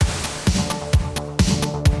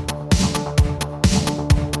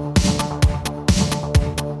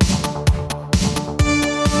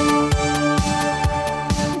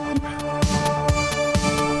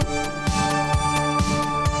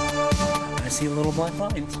see little black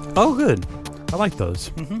lines. Oh, good. I like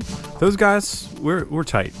those. Mm-hmm. Those guys, we're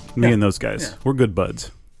tight. Me and those guys, we're good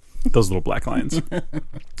buds. Those little black lines.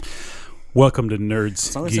 Welcome to Nerds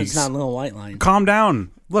As long as Geeks. it's not little white lines. Calm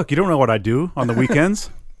down. Look, you don't know what I do on the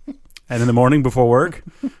weekends and in the morning before work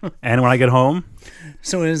and when I get home.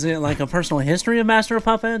 So is it like a personal history of Master of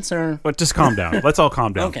Puppets, or? But just calm down. Let's all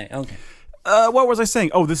calm down. Okay. What was I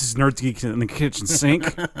saying? Oh, this is Nerds Geeks in the Kitchen Sink.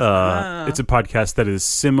 It's a podcast that is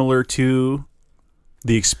similar to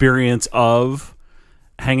the experience of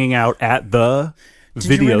hanging out at the video store.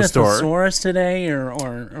 Did you read a thesaurus today,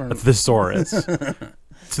 or A thesaurus.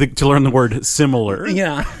 to learn the word similar.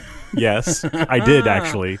 Yeah. Yes, I did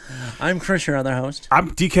actually. I'm Chris, your other host. I'm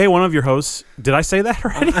DK, one of your hosts. Did I say that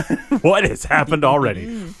already? What has happened already?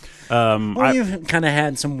 You've kind of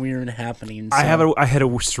had some weird happenings. So. I had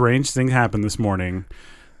a strange thing happen this morning,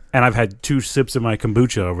 and I've had 2 sips of my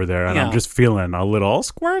kombucha over there, and I'm just feeling a little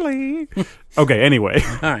squirrely. Okay, anyway.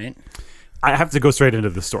 All right. I have to go straight into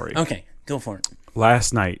the story. Okay, go for it.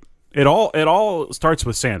 Last night, it all starts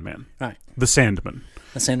with Sandman. All right. The Sandman.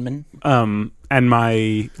 The Sandman. And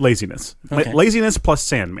my laziness. Okay. Laziness plus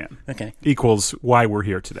Sandman. Okay. Equals why we're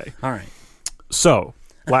here today. All right. So,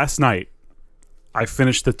 last night, I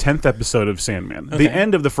finished the 10th episode of Sandman. Okay. The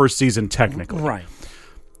end of the first season, technically. Right.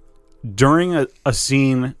 During a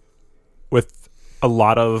scene with a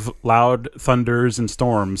lot of loud thunders and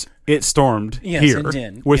storms, it stormed Yes, here it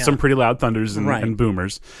did. with Yeah. some pretty loud thunders and, Right. and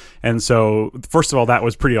boomers. And so, first of all, that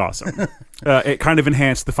was pretty awesome. It kind of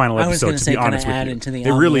enhanced the final I was episode, going to to say be kind honest of with added you. to the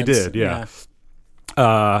It really ambience. did, yeah.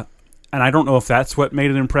 And I don't know if that's what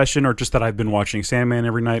made an impression or just that I've been watching Sandman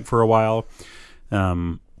every night for a while.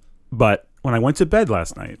 But when I went to bed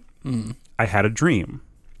last night, I had a dream.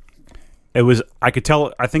 I could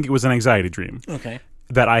tell, I think it was an anxiety dream. Okay.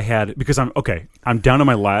 That I had, because I'm down to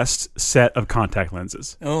my last set of contact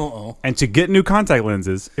lenses. Oh. And to get new contact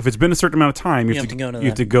lenses, if it's been a certain amount of time, you have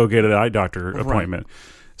to go get an eye doctor appointment.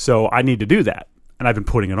 So I need to do that. And I've been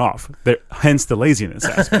putting it off. Hence the laziness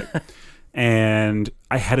aspect. And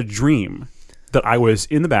I had a dream that I was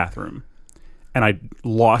in the bathroom and I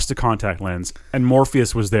lost a contact lens, and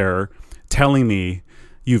Morpheus was there telling me,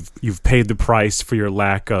 you've paid the price for your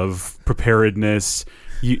lack of preparedness.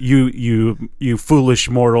 You foolish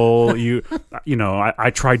mortal.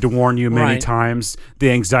 I tried to warn you many times.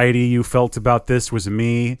 The anxiety you felt about this was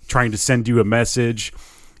me trying to send you a message.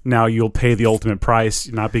 Now you'll pay the ultimate price,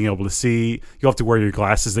 not being able to see. You'll have to wear your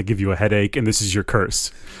glasses that give you a headache, and this is your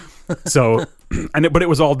curse. So, but it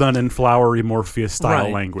was all done in flowery Morpheus style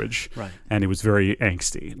language, and it was very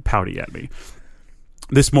angsty and pouty at me.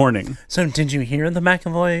 This morning. So did you hear the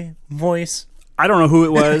McAvoy voice? I don't know who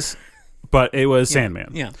it was. But it was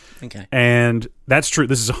Sandman. Yeah, okay. And that's true.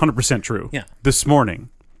 This is 100% true. Yeah. This morning,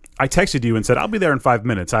 I texted you and said, I'll be there in 5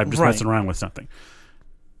 minutes. I'm just messing around with something.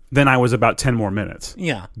 Then I was about 10 more minutes.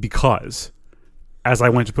 Yeah. Because as I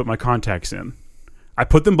went to put my contacts in, I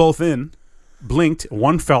put them both in, blinked,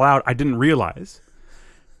 one fell out, I didn't realize.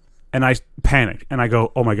 And I panicked. And I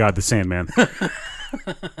go, oh my God, the Sandman.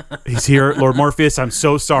 He's here. Lord Morpheus, I'm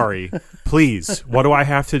so sorry. Please, what do I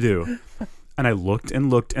have to do? And I looked and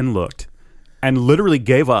looked and looked. And literally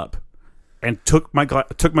gave up and took my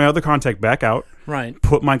other contact back out,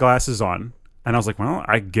 put my glasses on, and I was like, well,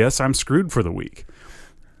 I guess I'm screwed for the week.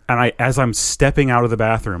 And as I'm stepping out of the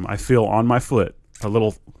bathroom, I feel on my foot a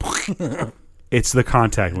little, it's the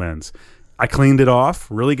contact lens. I cleaned it off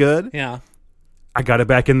really good. Yeah. I got it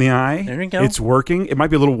back in the eye. There you go. It's working. It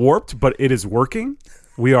might be a little warped, but it is working.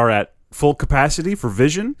 We are at full capacity for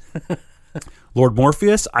vision. Lord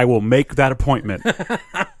Morpheus, I will make that appointment.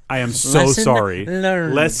 I am so sorry.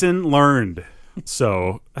 Lesson learned.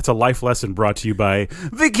 So that's a life lesson brought to you by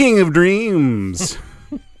the King of Dreams.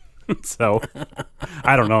 So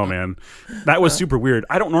I don't know, man. That was super weird.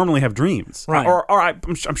 I don't normally have dreams. Right.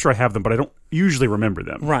 I'm sure I have them, but I don't usually remember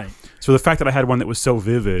them. Right. So the fact that I had one that was so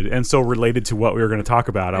vivid and so related to what we were going to talk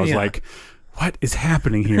about, I was like, what is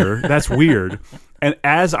happening here? That's weird. And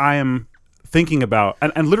as I am thinking about,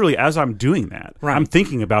 and literally as I'm doing that, I'm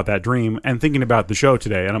thinking about that dream and thinking about the show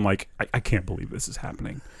today, and I'm like, I can't believe this is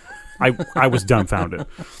happening. I was dumbfounded.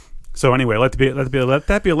 So anyway, let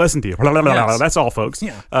that be a lesson to you. Yes. That's all, folks.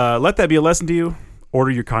 Yeah. Let that be a lesson to you.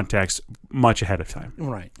 Order your contacts much ahead of time.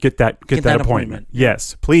 Right. Get that appointment.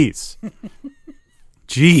 Yes, please.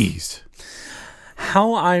 Jeez.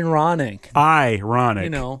 How ironic. Ironic. You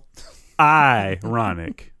know.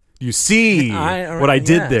 Ironic. You see what I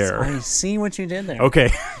did there. I see what you did there.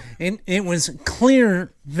 Okay. It was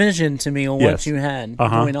clear vision to me on what you had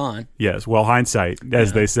going on. Yes. Well, hindsight,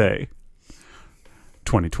 as they say.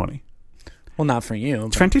 2020. Well, not for you.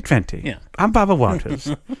 But 2020. Yeah. I'm Baba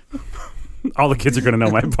Waters. All the kids are going to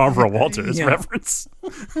know my Barbara Walters reference.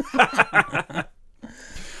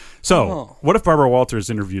 So, what if Barbara Walters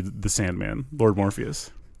interviewed the Sandman, Lord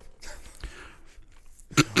Morpheus?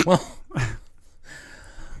 Well,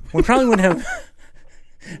 we probably wouldn't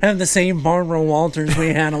have the same Barbara Walters we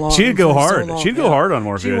had along. She'd go hard. So she'd go hard on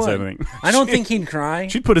Morpheus, I think. I don't think he'd cry.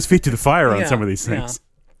 She'd put his feet to the fire on some of these things.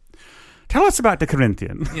 Yeah. Tell us about the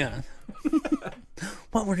Corinthian. Yeah.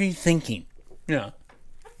 What were you thinking? Yeah.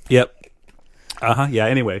 Yep. Yeah,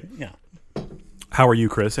 anyway. Yeah. How are you,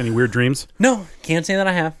 Chris? Any weird dreams? No, can't say that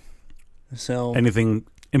I have. So anything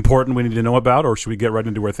important we need to know about, or should we get right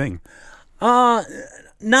into our thing?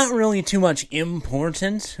 Not really too much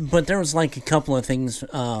important, but there was like a couple of things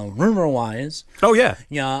rumor-wise. Oh, yeah.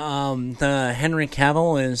 Yeah, the Henry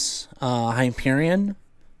Cavill is Hyperion.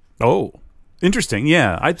 Oh, interesting.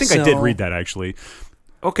 Yeah, I think I did read that, actually.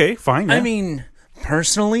 Okay, fine. Yeah. I mean,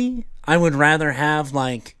 personally, I would rather have,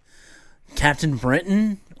 like, Captain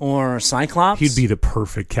Britain or Cyclops. He'd be the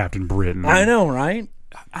perfect Captain Britain. I know, right?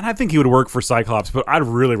 And I think he would work for Cyclops, but I'd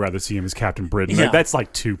really rather see him as Captain Britain. Yeah. That's,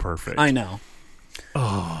 like, too perfect. I know.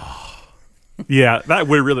 Oh. Yeah, that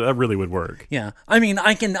really would work. Yeah. I mean,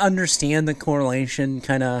 I can understand the correlation,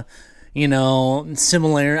 kind of,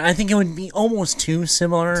 similar. I think it would be almost too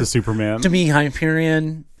similar to Superman. To be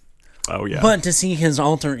Hyperion. Oh, yeah. But to see his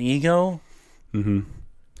alter ego,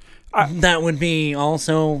 that would be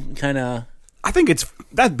also kind of... I think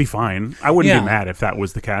that'd be fine. I wouldn't be mad if that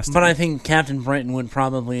was the casting. But I think Captain Britain would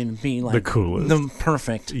probably be like... the coolest. The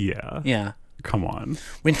perfect. Yeah. Yeah. Come on.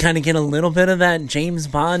 We'd kind of get a little bit of that James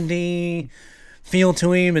Bondy feel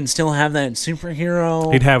to him and still have that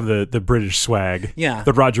superhero. He'd have the British swag. Yeah.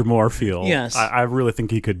 The Roger Moore feel. Yes. I really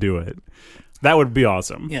think he could do it. That would be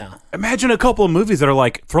awesome. Yeah. Imagine a couple of movies that are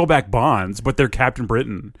like throwback Bonds, but they're Captain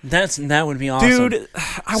Britain. That would be awesome. Dude,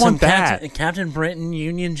 I want that. Captain Britain,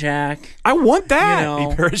 Union Jack. I want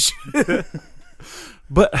that.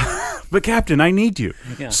 But Captain, I need you.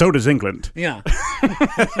 Yeah. So does England. Yeah.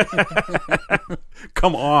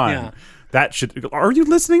 Come on. Yeah. That should... Are you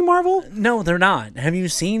listening, Marvel? No, they're not. Have you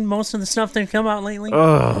seen most of the stuff they've come out lately? They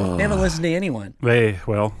haven't listened to anyone.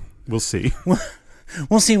 Well, we'll see.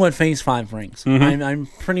 We'll see what Phase 5 brings. Mm-hmm. I'm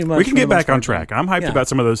pretty much... We can get back on track. I'm hyped about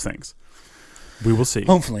some of those things. We will see.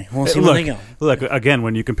 Hopefully. We'll see where they go. Look, again,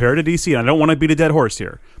 when you compare it to DC, and I don't want to beat a dead horse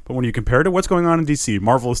here, but when you compare it to what's going on in DC,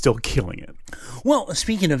 Marvel is still killing it. Well,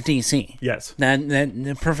 speaking of DC. Yes. That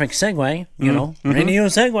perfect segue, radio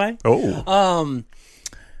segue. Oh.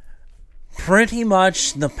 Pretty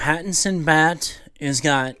much the Pattinson Bat has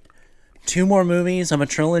got 2 more movies of a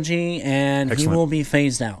trilogy, and Excellent. He will be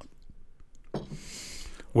phased out.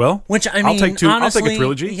 Well, which I mean, I'll take 2. Honestly, I'll take a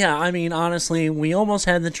trilogy. Yeah, I mean, honestly, we almost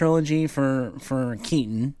had the trilogy for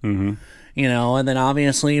Keaton. Mm-hmm. And then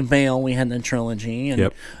obviously Bale, we had the trilogy. And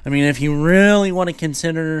yep. I mean, if you really want to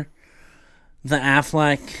consider the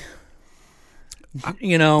Affleck,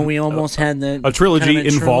 we almost had a trilogy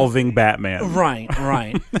involving Batman.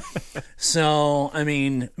 Right. So, I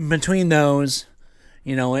mean, between those,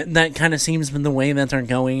 that kind of seems the way that they're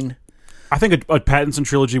going. I think a Pattinson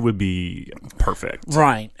trilogy would be perfect.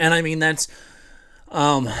 Right. And I mean, that's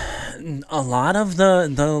a lot of the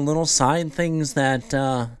little side things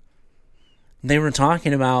that they were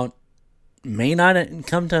talking about may not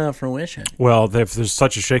come to fruition. Well, there's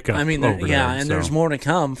such a shakeup. I mean, there's more to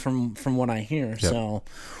come from what I hear. Yep. So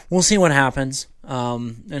we'll see what happens.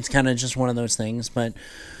 It's kind of just one of those things. But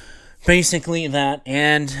basically that,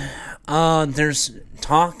 and there's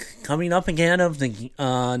talk coming up again of the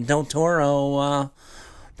Del Toro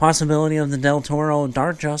possibility of the Del Toro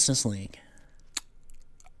Dark Justice League.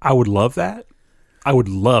 I would love that.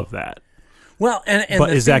 Well, and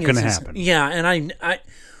but is that going to happen? Yeah, and I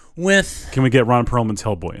can we get Ron Perlman's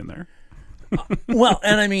Hellboy in there? Well,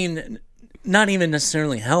 and I mean, not even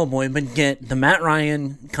necessarily Hellboy, but get the Matt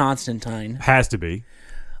Ryan Constantine. Has to be.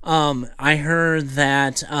 I heard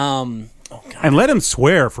that. And let him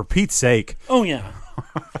swear, for Pete's sake. Oh yeah.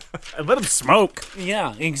 And let him smoke.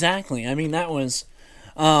 Yeah, exactly. I mean, that was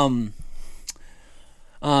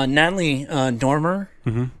Natalie Dormer.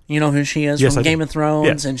 Mm-hmm. You know who she is from Game of Thrones,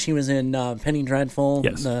 yes. And she was in Penny Dreadful,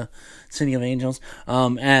 yes. The City of Angels,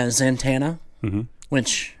 as Zatanna, mm-hmm.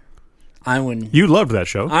 which I would. You loved that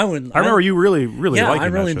show. I would. I remember you really liking that show. Yeah, I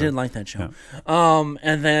really did like that show. Yeah.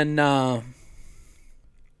 And then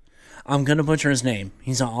I'm gonna butcher his name.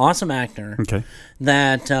 He's an awesome actor. Okay.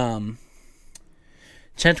 That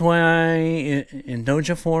Chetwai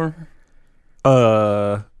Ndojafor.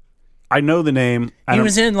 I know the name. He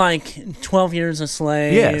was in like 12 Years a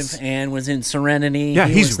Slave and was in Serenity. Yeah,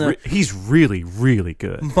 he's really, really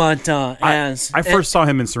good. But I first saw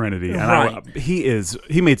him in Serenity, and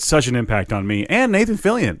he made such an impact on me and Nathan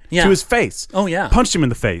Fillion to his face. Oh yeah, punched him in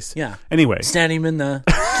the face. Yeah. Anyway, stabbed him in the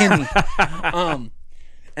kidney.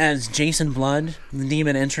 As Jason Blood, the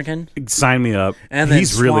Demon Intrican. Sign me up. And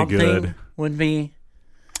he's really good. Thing would be.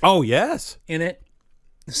 Oh yes, in it.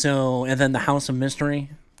 So and then the House of Mystery.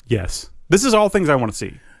 Yes, this is all things I want to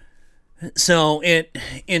see. So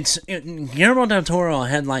it's Guillermo del Toro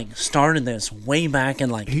had like started this way back in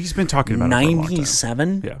like he's been talking about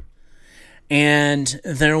 97. Yeah, and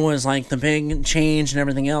there was like the big change and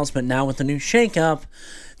everything else, but now with the new shakeup,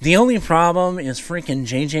 the only problem is freaking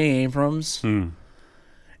J.J. Abrams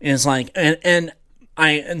is like and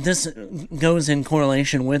this goes in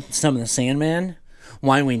correlation with some of the Sandman.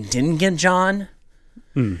 Why we didn't get John.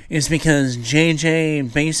 Is because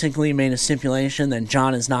JJ basically made a stipulation that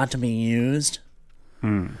John is not to be used.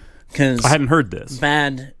 Because I hadn't heard this.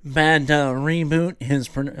 Bad reboot,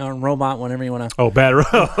 his robot, whatever you want to. Oh, bad!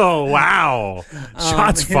 Oh, wow!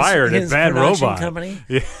 Shots fired at Bad Robot company.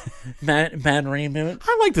 Yeah. Bad reboot.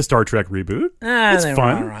 I like the Star Trek reboot. It's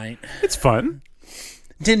fun. All right. It's fun.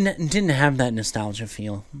 Didn't have that nostalgia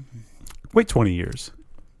feel. Wait 20 years.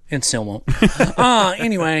 It still won't.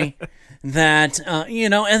 Anyway. That,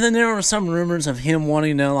 and then there were some rumors of him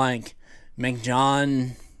wanting to, like, make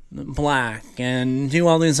John black and do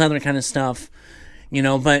all this other kind of stuff,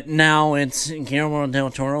 but now it's Guillermo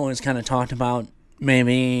del Toro has kind of talked about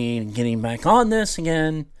maybe getting back on this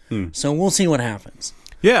again, so we'll see what happens.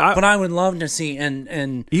 Yeah. But I would love to see,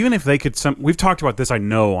 and even if they could, we've talked about this, I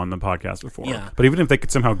know, on the podcast before, but even if they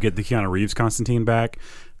could somehow get the Keanu Reeves Constantine back,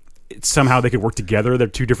 somehow they could work together, they're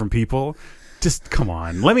two different people. Just come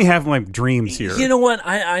on, let me have my dreams here. You know what?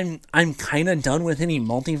 I'm kind of done with any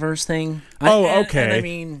multiverse thing. Okay. And I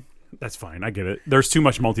mean, that's fine. I get it. There's too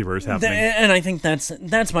much multiverse happening, and I think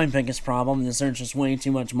that's my biggest problem. Is there's just way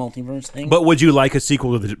too much multiverse thing. But would you like a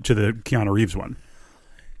sequel to the Keanu Reeves one?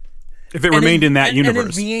 If it remained in that universe,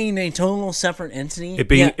 and it being a total separate entity, it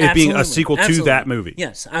being a sequel to that movie,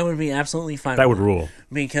 yes, I would be absolutely fine. That would rule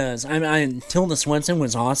because Tilda Swinton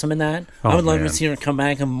was awesome in that. I would love to see her come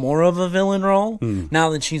back in more of a villain role now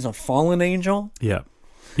that she's a fallen angel. Yeah.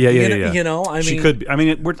 She could be. I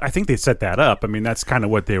mean, I think they set that up. I mean, that's kind of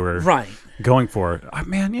what they were going for. Oh,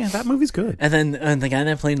 man, yeah, that movie's good. And then the guy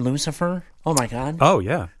that played Lucifer. Oh my God. Oh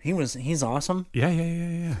yeah. He's awesome.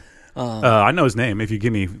 Yeah. I know his name. If you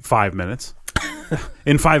give me 5 minutes,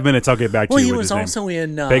 in 5 minutes I'll get back to you. Well, he was also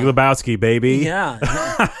in Big Lebowski, baby. Yeah,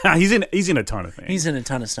 he's in a ton of things. He's in a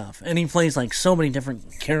ton of stuff, and he plays like so many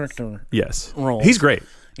different character roles. He's great.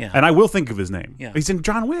 Yeah, and I will think of his name. Yeah, he's in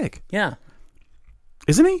John Wick. Yeah,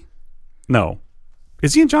 isn't he? No,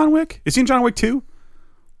 is he in John Wick? Is he in John Wick 2?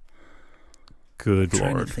 Good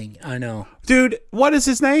Lord! I know, dude. What is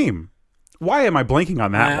his name? Why am I blanking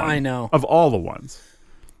on that one? I know. Of all the ones.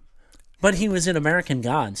 But he was in American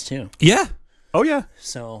Gods, too. Yeah. Oh, yeah.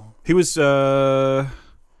 So. He was, who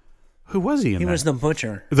was he in He was the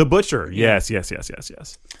Butcher. The Butcher. Yes.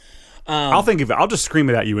 I'll think of it. I'll just scream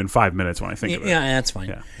it at you in 5 minutes when I think of it. Yeah, that's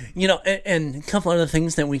fine. Yeah. And a couple other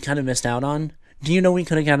things that we kind of missed out on. Do you know we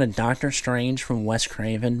could have got a Doctor Strange from Wes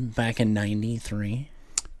Craven back in 93?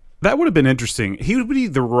 That would have been interesting. He would be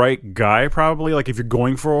the right guy, probably, like if you're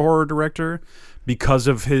going for a horror director, because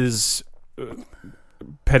of his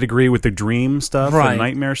pedigree with the dream stuff, the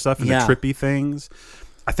nightmare stuff, and the trippy things.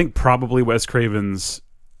 I think probably Wes Craven's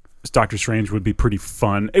Doctor Strange would be pretty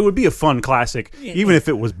fun. It would be a fun classic, even if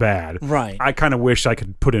it was bad. Right. I kind of wish I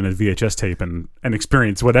could put in a VHS tape and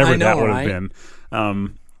experience whatever that would have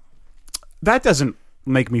been. That doesn't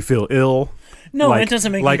make me feel ill. No, it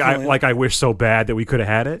doesn't make me feel ill. Like I wish so bad that we could have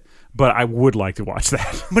had it, but I would like to watch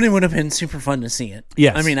that. But it would have been super fun to see it.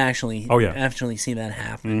 Yes. I mean, actually see that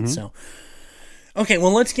happen. So. Okay,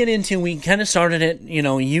 well, let's get into. We kind of started it.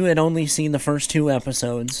 You had only seen the first 2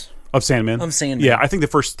 episodes of Sandman. Yeah, I think the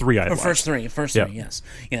first 3 I watched. First three, yes,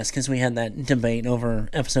 because we had that debate over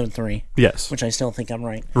episode 3. Yes, which I still think I'm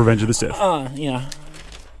right. Revenge of the Sith. Yeah.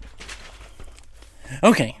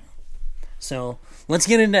 Okay, so let's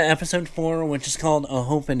get into episode 4, which is called A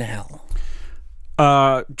Hope in Hell.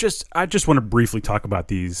 I just want to briefly talk about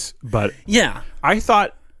these, but yeah, I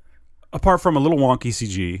thought, apart from a little wonky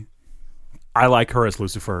CG. I like her as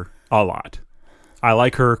Lucifer a lot. I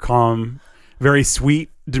like her calm, very sweet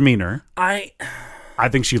demeanor. I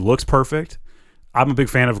think she looks perfect. I'm a big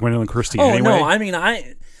fan of Gwendolyn Christie anyway. No, I mean,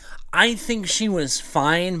 I think she was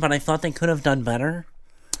fine, but I thought they could have done better.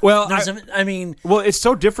 Well, it's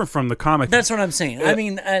so different from the comic. That's what I'm saying. I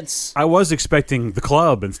mean, I was expecting the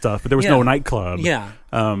club and stuff, but there was no nightclub. Yeah.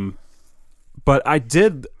 But I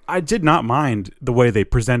did not mind the way they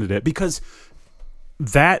presented it, because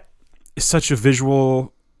that is such a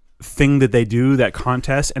visual thing that they do, that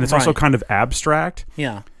contest, and it's also kind of abstract.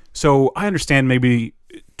 Yeah. So I understand maybe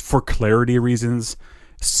for clarity reasons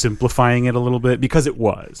simplifying it a little bit, because it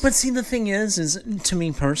was. But see, the thing is to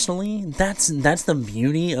me personally, that's the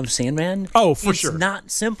beauty of Sandman. Oh, for sure. It's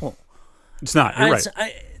not simple. It's not. You're right.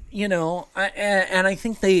 And I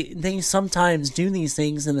think they sometimes do these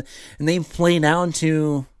things, and they play down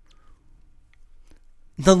to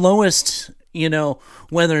the lowest,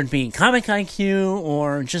 whether it be comic IQ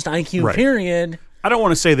or just IQ period. I don't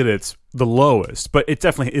want to say that it's the lowest, but it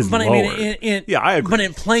definitely is lower. I mean, I agree. But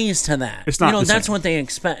it plays to that. It's not that's what they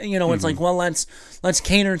expect. It's like, well, let's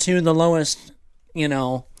cater to the lowest,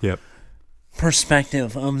 Yep.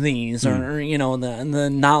 perspective of these, or the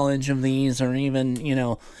knowledge of these, or even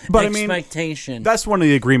but expectation. I mean, that's one of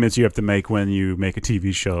the agreements you have to make when you make a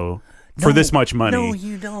TV show for this much money. No,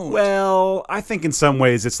 you don't. Well, I think in some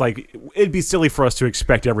ways it's like it'd be silly for us to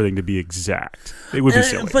expect everything to be exact. It would be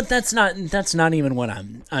silly. But that's not even what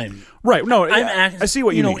I'm right. No, I see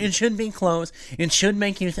what you mean. It should be close. It should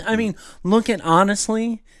make you. I mean, look at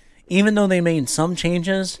honestly. Even though they made some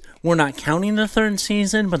changes, we're not counting the third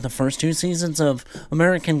season, but the first 2 seasons of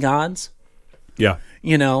American Gods. Yeah.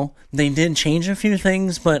 They did change a few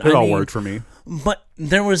things, but it all worked for me. But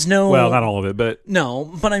there was no... Well, not all of it, but...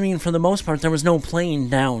 No, but I mean, for the most part, there was no playing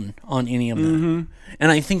down on any of them. And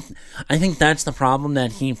I think that's the problem,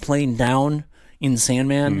 that he played down in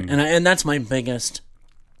Sandman, and that's my biggest...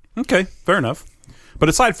 Okay, fair enough. But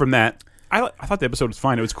aside from that... I thought the episode was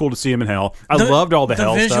fine. It was cool to see him in hell. I loved all the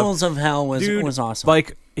hell stuff. The visuals of hell was awesome.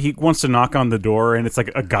 Like, he wants to knock on the door, and it's like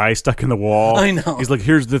a guy stuck in the wall. I know. He's like,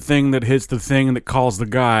 here's the thing that hits the thing that calls the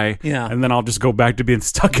guy. Yeah. And then I'll just go back to being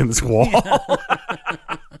stuck in this wall. Yeah.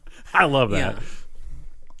 I love that.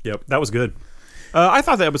 Yeah. Yep, that was good. I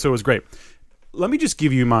thought the episode was great. Let me just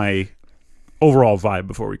give you my overall vibe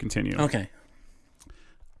before we continue. Okay.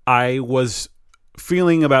 I was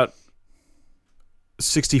feeling about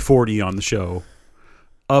 60-40 on the show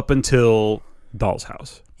up until Doll's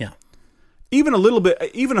House. Yeah. Even a little bit,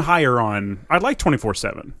 even higher on, I like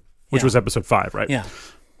 24/7, which was episode 5, right? Yeah.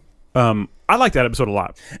 I like that episode a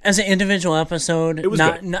lot. As an individual episode, it was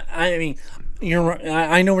good. I mean,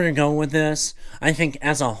 I know where you're going with this. I think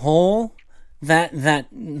as a whole, that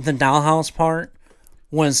the Dollhouse part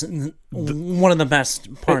was one of the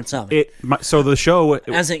best parts of it. So the show...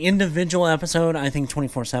 as an individual episode, I think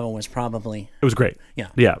 24/7 was probably... It was great. Yeah.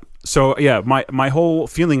 Yeah. So, yeah, my whole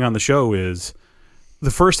feeling on the show is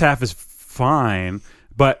the first half is fine,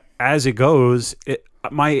 but as it goes,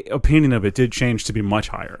 my opinion of it did change to be much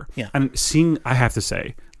higher. Yeah. And I have to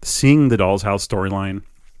say, seeing the Doll's House storyline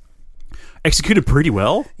executed pretty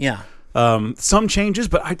well. Yeah. Some changes,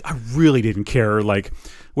 but I really didn't care, like...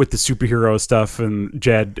 with the superhero stuff and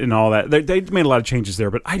Jed and all that. They made a lot of changes there,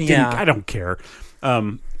 but I don't care.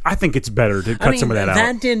 I think it's better to cut some of that out.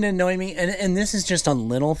 That didn't annoy me, and this is just a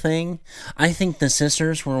little thing. I think the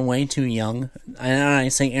sisters were way too young. And I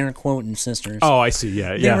say air quoting sisters. Oh, I see.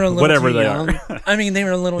 Yeah, they were a little whatever too they young. are. I mean, they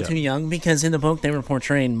were a little too young, because in the book they were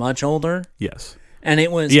portraying much older. Yes. And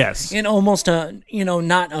it was in almost a,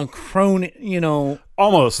 not a crone,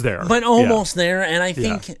 almost there. But almost there. And I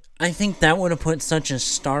think that would have put such a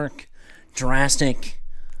stark, drastic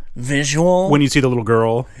visual. When you see the little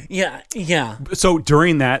girl. Yeah, yeah. So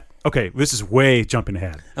during that, okay, this is way jumping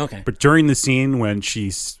ahead. Okay. But during the scene when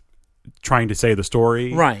she's trying to say the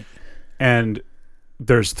story. Right. And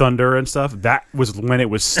there's thunder and stuff, that was when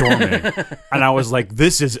it was storming. And I was like,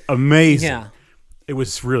 this is amazing. Yeah. It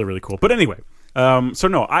was really, really cool. But anyway, so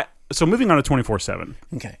moving on to 24/7.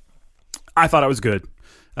 Okay. I thought it was good.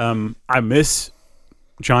 I miss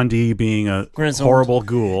John Dee being a Grizzled. Horrible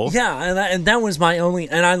ghoul. Yeah, and that was my only...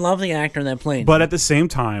 And I love the actor that played. But at the same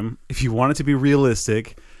time, if you want it to be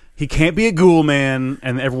realistic, he can't be a ghoul man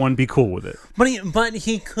and everyone be cool with it. But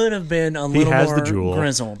he could have been a little more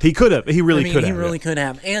grizzled. He could have. He really could have. He really could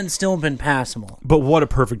have. And still been passable. But what a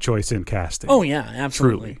perfect choice in casting. Oh, yeah,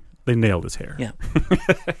 absolutely. Truly. They nailed his hair. Yeah.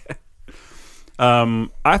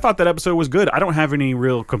 I thought that episode was good. I don't have any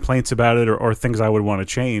real complaints about it or things I would want to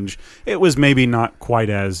change. It was maybe not quite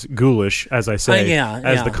as ghoulish, as I say,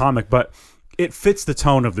 as the comic, but it fits the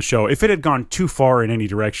tone of the show. If it had gone too far in any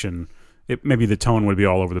direction, maybe the tone would be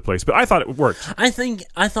all over the place. But I thought it worked. I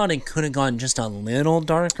thought it could have gone just a little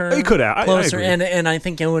darker. It could have. Closer, I agree. And I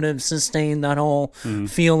think it would have sustained that whole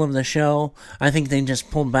feel of the show. I think they just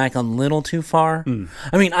pulled back a little too far.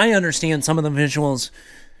 I mean, I understand some of the visuals...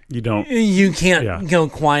 you can't go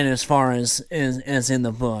quite as far as in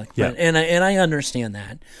the book. But, and I understand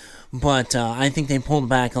that, but I think they pulled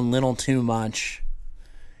back a little too much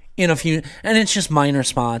in a few, and it's just minor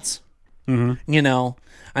spots. Mm-hmm.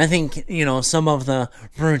 I think some of the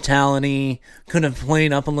brutality could have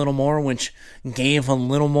played up a little more, which gave a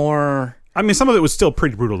little more. I mean, some of it was still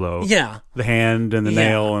pretty brutal, though. Yeah, the hand and the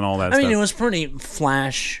nail and all that. I mean, it was pretty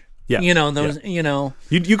flash. Yeah, those.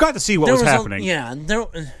 You got to see what was happening.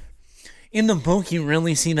 In the book, you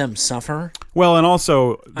really see them suffer. Well, and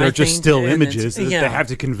also they're just still images that they have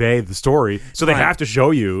to convey the story, so they have to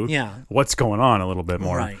show you what's going on a little bit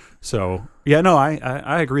more. Right. So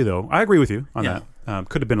I agree though. I agree with you on that.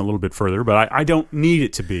 Could have been a little bit further, but I don't need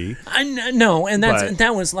it to be. No, and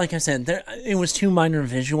that was, like I said, it was two minor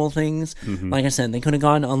visual things. Mm-hmm. Like I said, they could have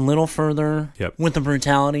gone a little further with the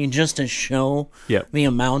brutality just to show the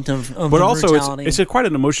amount of but the also brutality. It's quite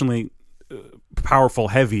an emotionally powerful,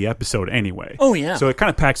 heavy episode anyway. Oh yeah. So it kind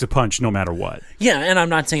of packs a punch no matter what. Yeah, and I'm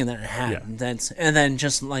not saying that it hadn't. And then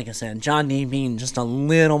just like I said, John Dee being just a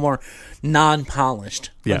little more non-polished.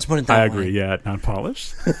 Let's put it that way. I agree. Yeah,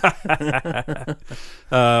 non-polished.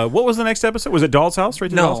 What was the next episode? Was it Doll's House? Right?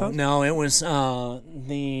 Doll's House? No, it was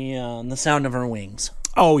the Sound of Her Wings.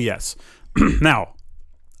 Oh yes. Now,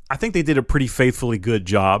 I think they did a pretty faithfully good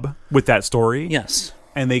job with that story. Yes.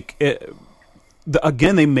 And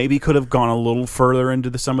again, they maybe could have gone a little further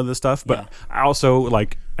into some of the stuff, but I also,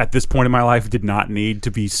 at this point in my life, did not need to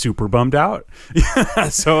be super bummed out.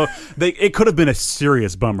 So it could have been a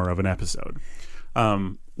serious bummer of an episode.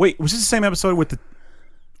 Wait, was this the same episode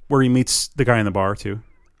where he meets the guy in the bar too?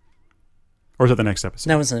 Or was that the next episode?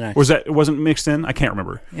 That was the next. It wasn't mixed in? I can't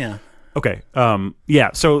remember. Yeah. Okay.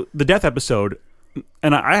 So the death episode,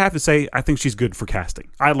 and I have to say, I think she's good for casting.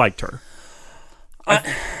 I liked her.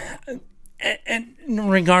 And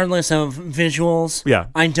regardless of visuals,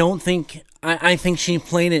 I don't think I think she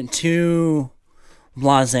played it too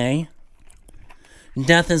blasé.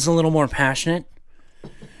 Death is a little more passionate.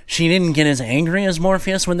 She didn't get as angry as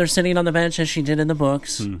Morpheus when they're sitting on the bench as she did in the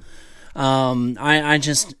books. I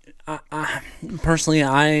personally,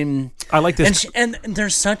 I like this, and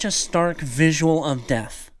there's such a stark visual of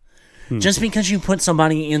death. Just because you put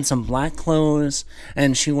somebody in some black clothes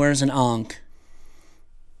and she wears an ankh.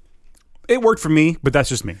 It worked for me, but that's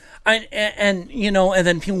just me. And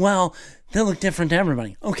then people, they look different to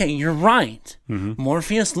everybody. Okay, you're right. Mm-hmm.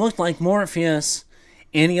 Morpheus looked like Morpheus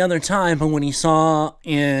any other time, but when he saw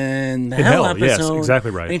in the Hell episode, yes,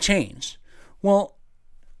 exactly right. They changed. Well,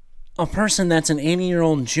 a person that's an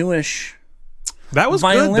 80-year-old Jewish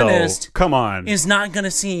violinist good, though. Come on, is not going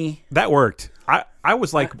to see. That worked. I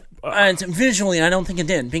was like... visually, I don't think it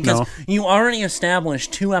did, because you already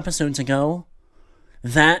established 2 episodes ago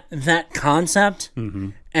that concept,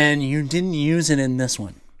 and you didn't use it in this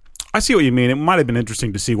one. I see what you mean. It might have been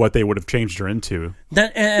interesting to see what they would have changed her into.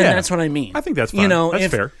 That's what I mean. I think that's fine. That's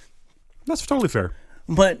fair. That's totally fair.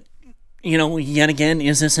 But, yet again,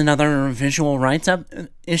 is this another visual rights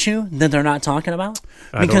issue that they're not talking about?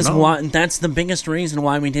 Because that's the biggest reason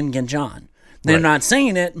why we didn't get John. They're not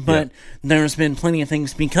saying it, but there's been plenty of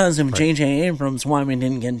things because of J.J. Abrams why we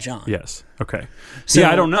didn't get John. Yes. Okay. So,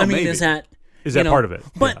 I don't know. I mean, maybe. Is that part of it?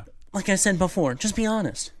 But like I said before, just be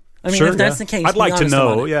honest. I mean, if that's the case, I'd like to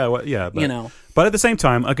know. But, but at the same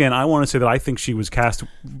time, again, I want to say that I think she was cast.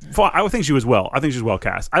 I would think she was well. I think she was well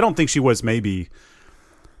cast. I don't think she was maybe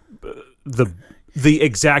the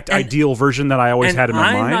exact ideal version that I always had in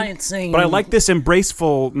my mind. But I like this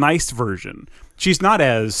embraceful, nice version. She's not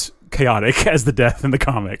as chaotic as the death in the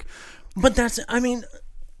comic. But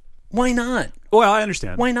why not? Well, I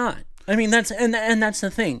understand. Why not? I mean, that's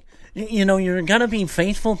the thing. You're going to be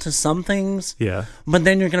faithful to some things. Yeah. But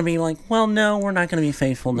then you're going to be like, well, no, we're not going to be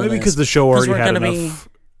faithful to Maybe because the show already had enough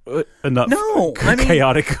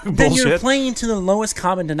chaotic bullshit. Then you're playing to the lowest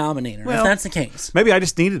common denominator, if that's the case. Maybe I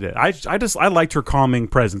just needed it. I liked her calming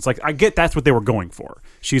presence. I get that's what they were going for.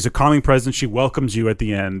 She's a calming presence. She welcomes you at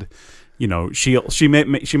the end. She might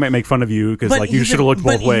make fun of you because you should have looked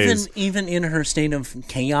both ways. Even in her state of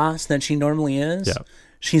chaos that she normally is,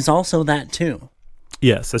 she's also that too.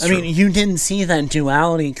 Yes, that's true. I mean, you didn't see that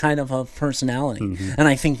duality kind of personality, and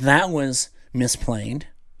I think that was misplayed.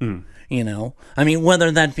 I mean, whether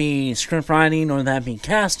that be script writing or that be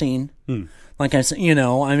casting, like I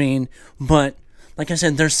said, but like I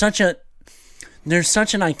said, there's such an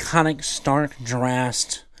iconic, stark,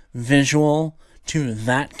 drastic visual to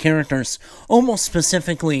that character's, almost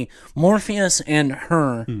specifically Morpheus and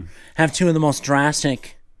her have 2 of the most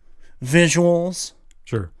drastic visuals.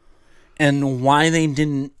 Sure. And why they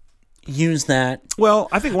didn't use that. Well,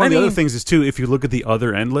 I think one of the other things is, too, if you look at the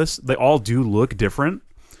other Endless, they all do look different.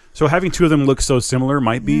 So having two of them look so similar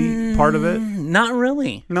might be part of it? Not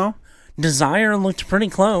really. No? Desire looked pretty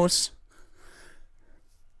close.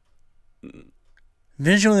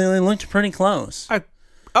 Visually, they looked pretty close.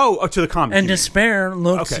 To the comic. And Despair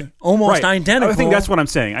looks almost identical. I think that's what I'm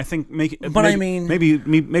saying. I think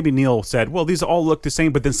maybe Neil said, well, these all look the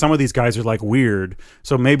same, but then some of these guys are like weird,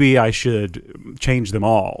 so maybe I should change them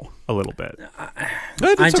all a little bit.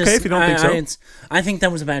 It's okay if you don't think so. I think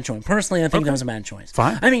that was a bad choice. Personally, I think that was a bad choice.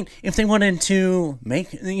 Fine. I mean, if they wanted to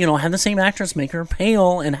make, have the same actress make her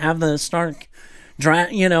pale and have the Stark,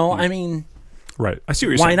 I mean. Right. I see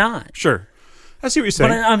what you're Why saying. not? Sure. I see what you're saying.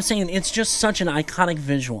 But I'm saying it's just such an iconic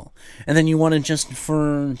visual. And then you want to just,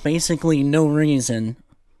 for basically no reason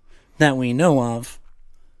that we know of,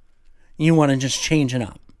 you want to just change it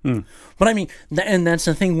up. But I mean, and that's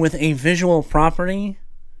the thing with a visual property,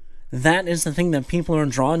 that is the thing that people are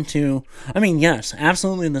drawn to. I mean, yes,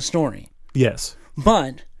 absolutely the story. Yes.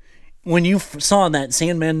 But when you saw that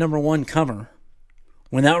Sandman #1 cover,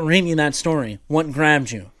 without reading that story, what grabbed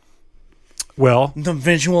you? Well, the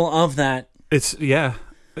visual of that.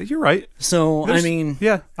 You're right. So, I mean...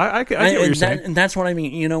 Yeah, I get what you're saying. And that's what I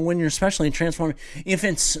mean. When you're especially transforming... If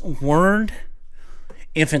it's word,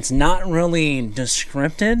 if it's not really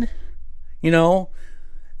descripted,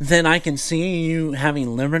 then I can see you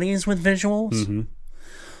having liberties with visuals. Mm-hmm.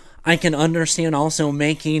 I can understand also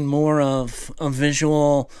making more of a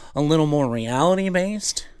visual a little more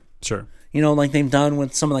reality-based. Sure. Like they've done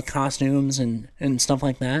with some of the costumes and stuff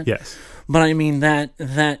like that. Yes. But I mean,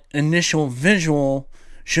 that initial visual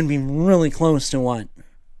should be really close to what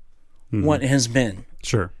has been.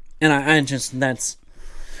 Sure. And I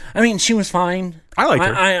mean, she was fine. I liked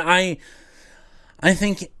her. I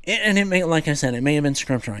think, and it may, like I said, it may have been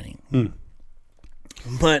script writing.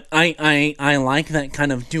 But I like that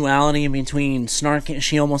kind of duality between snarky.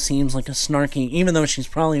 She almost seems like a snarky, even though she's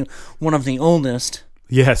probably one of the oldest.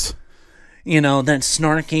 Yes. That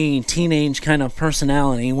snarky teenage kind of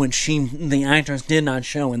personality, which the actress did not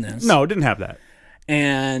show in this. No, it didn't have that.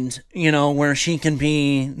 And, where she can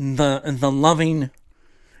be the loving,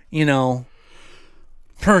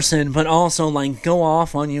 person, but also, like, go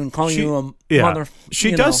off on you and call you a mother.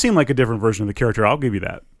 She does seem like a different version of the character, I'll give you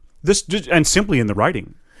that. This, and simply in the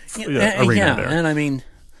writing arena there. And I mean,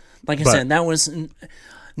 like I said,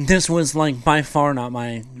 this was, like, by far not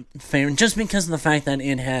my favorite, just because of the fact that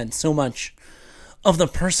it had so much of the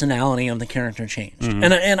personality of the character changed. Mm-hmm.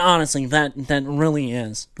 And honestly, that really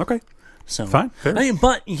is. Okay. So, fine. Fair. I mean,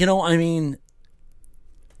 but,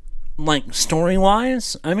 like,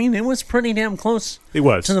 story-wise, I mean, it was pretty damn close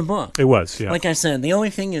to the book. It was, yeah. Like I said, the only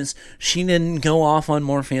thing is she didn't go off on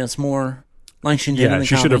Morpheus more like she did in the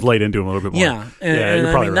she comic. should have laid into him a little bit more. Yeah, and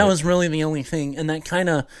I mean, that was really the only thing. And that kind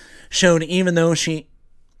of showed, even though she...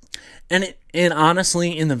 And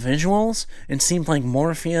honestly, in the visuals, it seemed like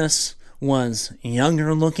Morpheus was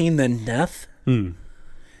younger looking than Death. And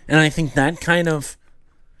I think that kind of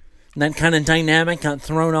dynamic got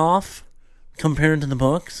thrown off compared to the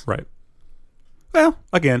books. Right. Well,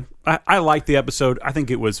 again, I liked the episode. I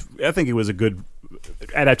think it was a good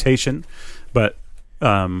adaptation, but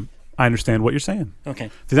I understand what you're saying.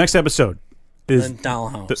 Okay. The next episode is the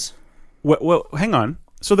Dollhouse. Well, hang on.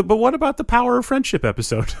 But what about the Power of Friendship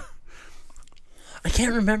episode? I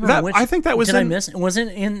can't remember which. I think that was. Did I miss? Was it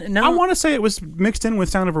in? No. I want to say it was mixed in with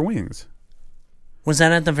Sound of Her Wings. Was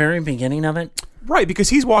that at the very beginning of it? Right, because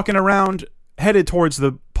he's walking around headed towards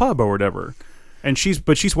the pub or whatever, and she's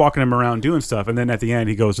walking him around doing stuff, and then at the end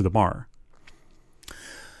he goes to the bar.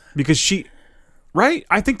 Because right?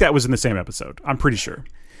 I think that was in the same episode. I'm pretty sure.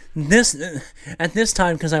 At this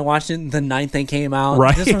time, because I watched it the night they came out.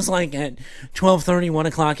 Right. This was like at 12:30, 1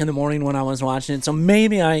 o'clock in the morning when I was watching it. So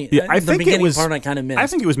maybe I think the beginning part I kind of missed. I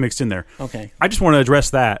think it was mixed in there. Okay. I just want to address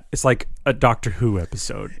that. It's like a Doctor Who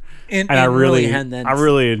episode. And I really had that. I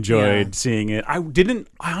really enjoyed seeing it. I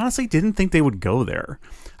honestly didn't think they would go there.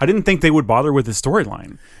 I didn't think they would bother with the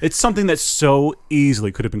storyline. It's something that so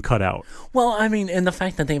easily could have been cut out. Well, I mean, and the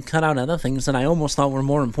fact that they've cut out other things that I almost thought were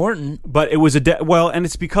more important. But it was and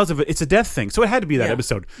it's because of it's a death thing, so it had to be that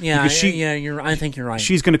episode. Yeah, I think you're right.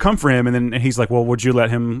 She's going to come for him, and he's like, "Well, would you let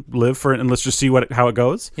him live for it, and let's just see how it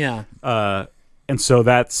goes?" Yeah. And so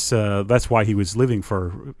that's why he was living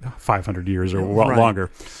for 500 years or longer.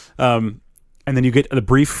 And then you get the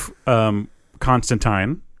brief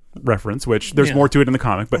Constantine reference, which there's more to it in the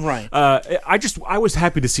comic, but I was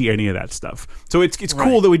happy to see any of that stuff. So it's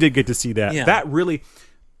cool that we did get to see that. Yeah.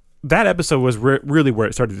 That episode was really where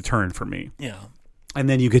it started to turn for me. Yeah. And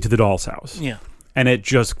then you get to the doll's house. Yeah. And it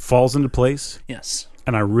just falls into place. Yes.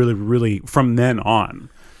 And I really, really, from then on,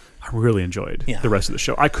 I really enjoyed the rest of the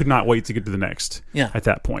show. I could not wait to get to the next. At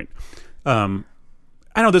that point,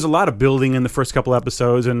 I know there's a lot of building in the first couple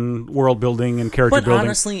episodes and world building and character building. But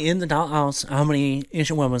honestly, in the Dollhouse, how many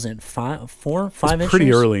issues? What was it? 5, 4, 5 issues?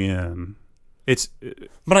 Pretty early in. It's.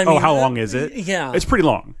 But I mean, how long is it? Yeah, it's pretty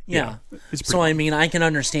long. Yeah, it's so long. I mean, I can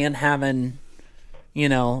understand having,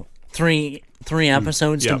 three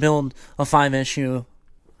episodes to build a 5-issue.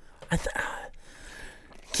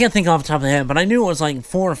 Can't think off the top of the head, but I knew it was like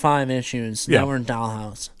 4 or 5 issues that were in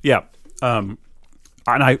Dollhouse. Yeah, and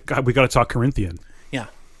we got to talk Corinthian. Yeah.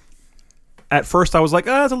 At first, I was like,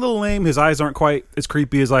 it's a little lame. His eyes aren't quite as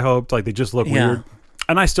creepy as I hoped. Like, they just look weird.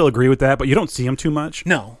 And I still agree with that, but you don't see him too much.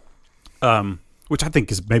 No. Which I think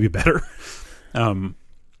is maybe better.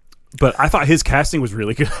 But I thought his casting was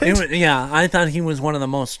really good. I thought he was one of the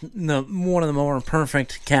more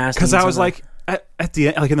perfect castings. Because I was like, at the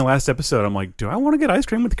end, like in the last episode, I'm like, do I want to get ice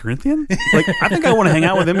cream with Corinthian? Like, I think I want to hang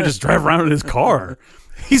out with him and just drive around in his car.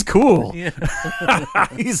 He's cool. Yeah.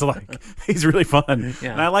 He's really fun.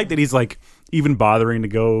 Yeah. And I like that he's like even bothering to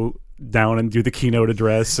go down and do the keynote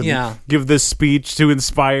address and give this speech to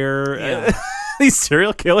inspire these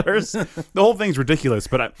serial killers. The whole thing's ridiculous.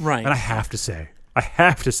 But and I have to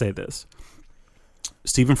say this.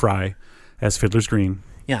 Stephen Fry as Fiddler's Green.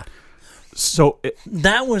 Yeah. So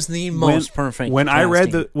that was the most perfect. When I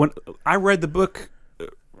read the book,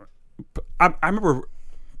 I remember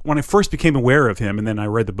when I first became aware of him, and then I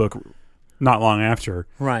read the book not long after.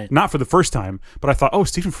 Right. Not for the first time, but I thought,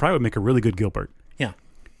 Stephen Fry would make a really good Gilbert. Yeah.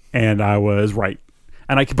 And I was right.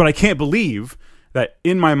 But I can't believe that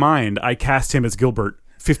in my mind I cast him as Gilbert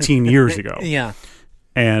 15 years ago. Yeah.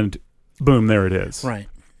 And boom, there it is. Right.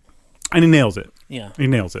 And he nails it. Yeah. He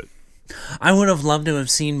nails it. I would have loved to have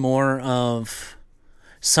seen more of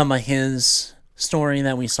some of his story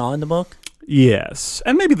that we saw in the book. Yes,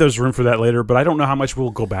 and maybe there's room for that later, but I don't know how much we'll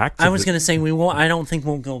go back to. I was going to say we won't. I don't think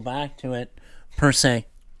we'll go back to it per se.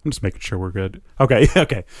 I'm just making sure we're good. Okay.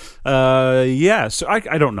 So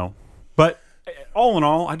I don't know, but all in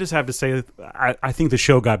all, I just have to say I think the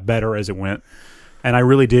show got better as it went, and I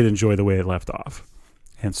really did enjoy the way it left off.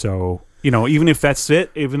 And so, even if that's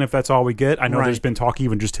it, even if that's all we get, I know there's been talk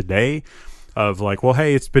even just today of like, well,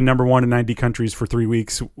 hey, it's been number 1 in 90 countries for 3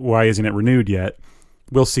 weeks. Why isn't it renewed yet?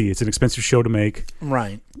 We'll see. It's an expensive show to make.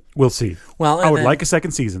 Right. We'll see. Well, I would like a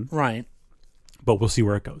second season. Right. But we'll see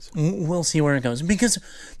where it goes. We'll see where it goes. Because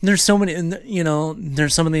there's so many,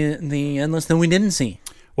 there's some of the endless that we didn't see.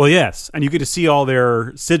 Well, yes. And you get to see all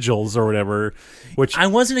their sigils or whatever, which... I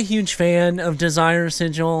wasn't a huge fan of Desire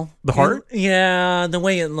sigil. The heart? The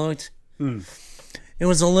way it looked. It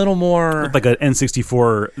was a little more... Like an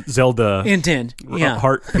N64 Zelda... It did,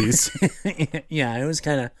 heart piece. Yeah, it was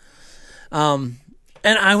kind of...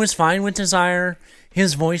 And I was fine with Desire.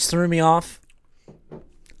 His voice threw me off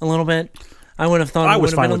a little bit. I would have thought it would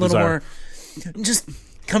have been a little more... Just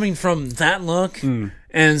coming from that look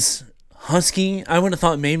as husky, I would have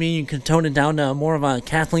thought maybe you could tone it down to more of a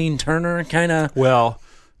Kathleen Turner kind of... Well,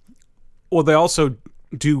 they also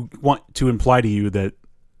do want to imply to you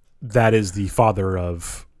that is the father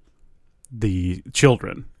of the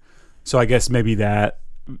children. So I guess maybe that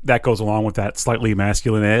goes along with that slightly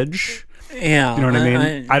masculine edge. Yeah, you know what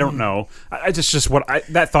I mean. I don't know. Just what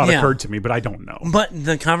that thought occurred to me, but I don't know. But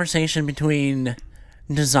the conversation between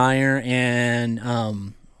Desire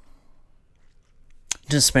and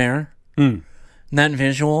Despair, that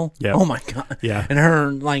visual, oh my god, and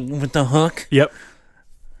her like with the hook,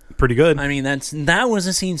 pretty good. I mean, that was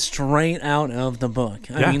a scene straight out of the book.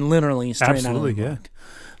 I mean, literally straight out of the book.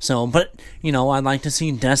 So, but, I'd like to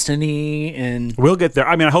see Destiny and... We'll get there.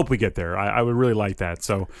 I mean, I hope we get there. I would really like that.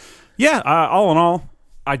 So, all in all,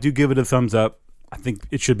 I do give it a thumbs up. I think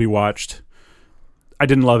it should be watched. I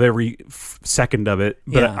didn't love every second of it,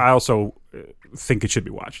 but I also think it should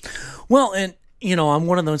be watched. Well, and, I'm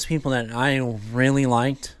one of those people that I really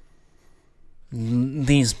liked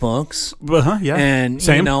these books. And,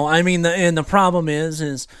 same. I mean, the problem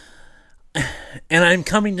is, and I'm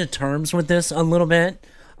coming to terms with this a little bit,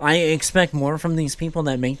 I expect more from these people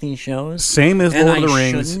that make these shows. Same as Lord of the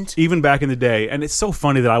Rings, even back in the day. And it's so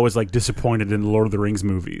funny that I was like disappointed in the Lord of the Rings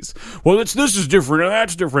movies. Well, this is different and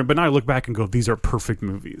that's different. But now I look back and go, these are perfect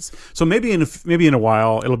movies. So maybe in a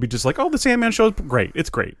while it'll be just like, the Sandman show is great. It's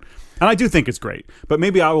great. And I do think it's great. But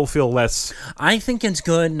maybe I will feel less. I think it's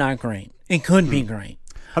good, not great. It could be great.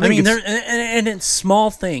 I mean, it's small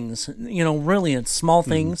things. Really, it's small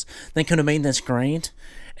things that could have made this great.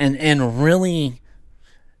 And really...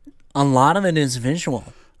 A lot of it is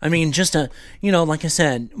visual. I mean, like I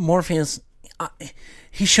said, Morpheus,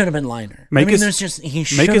 he should have been lighter. Make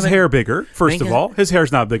his hair bigger. First of all, his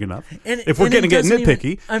hair's not big enough. If we're getting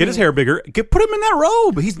nitpicky, get his hair bigger. Put him in that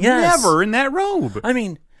robe. He's never in that robe. I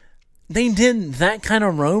mean, they did that kind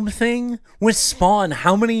of robe thing with Spawn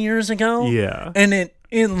how many years ago? Yeah, and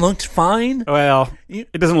it looked fine. Well,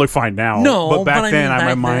 it doesn't look fine now. No, but back then,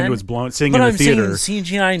 my mind was blown. Seeing in the theater, but I'm saying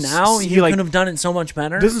CGI now, you could have done it so much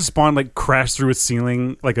better. Doesn't Spawn like crash through a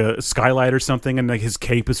ceiling, like a skylight or something, and like his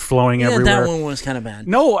cape is flowing everywhere? That one was kind of bad.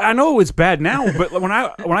 No, I know it's bad now, but when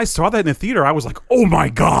I saw that in the theater, I was like, oh my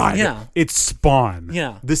god, it's Spawn.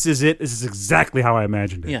 Yeah, this is it. This is exactly how I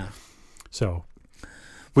imagined it. Yeah, so.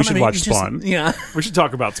 We should watch Spawn. Yeah, we should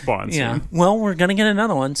talk about Spawn. Yeah. Soon. Well, we're gonna get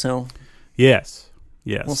another one, so yes.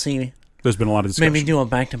 We'll see. There's been a lot of discussion. Maybe do a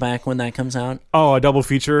back-to-back when that comes out. Oh, a double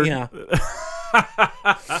feature? Yeah.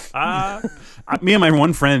 Me and my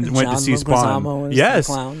one friend went to see Spawn. Yes.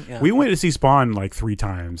 Yeah. We went to see Spawn like 3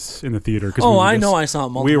 times in the theater. I know I saw it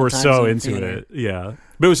multiple times. We were so into it. Yeah.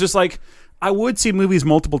 But it was just like, I would see movies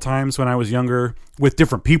multiple times when I was younger with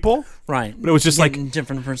different people. Right. But it was just like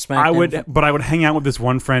different perspective. I would hang out with this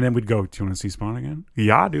one friend and we'd go, do you want to see Spawn again?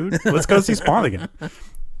 Yeah, dude. Let's go see Spawn again.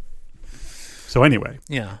 So anyway,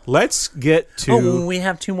 let's get to... Oh, we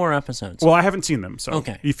have 2 more episodes. Well, I haven't seen them, so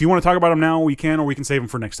if you want to talk about them now, we can, or we can save them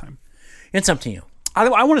for next time. It's up to you.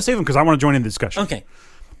 I want to save them because I want to join in the discussion. Okay.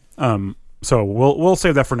 So we'll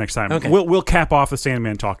save that for next time. Okay. We'll cap off the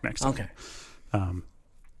Sandman talk next time. Okay.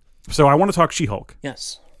 So I want to talk She-Hulk.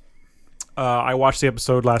 Yes. I watched the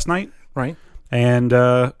episode last night. Right. And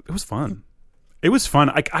it was fun. It was fun.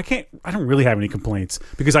 I don't really have any complaints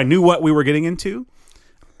because I knew what we were getting into.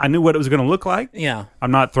 I knew what it was going to look like. Yeah. I'm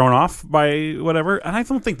not thrown off by whatever. And I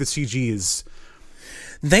don't think the CG is...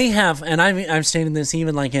 They have, and I've stated this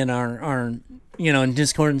even like in our in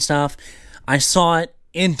Discord and stuff. I saw it,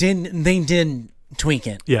 and they did tweak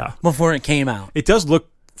it. Yeah. Before it came out. It does look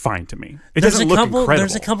fine to me. It doesn't look incredible.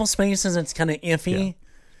 There's a couple spaces that's kind of iffy. Yeah.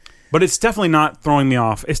 But it's definitely not throwing me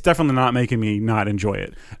off. It's definitely not making me not enjoy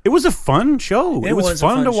it. It was a fun show. It was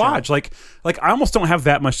fun to watch. Show. Like I almost don't have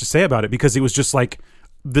that much to say about it because it was just like,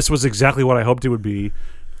 this was exactly what I hoped it would be.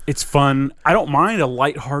 It's fun. I don't mind a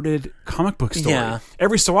lighthearted comic book story. Yeah.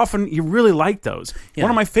 Every so often, you really like those. Yeah.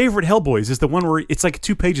 One of my favorite Hellboys is the one where it's like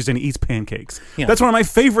 2 pages and he eats pancakes. Yeah. That's one of my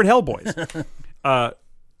favorite Hellboys.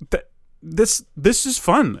 This is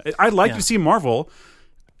fun. I'd like to see Marvel,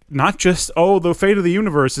 not just, the fate of the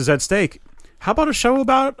universe is at stake. How about a show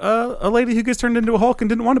about a lady who gets turned into a Hulk and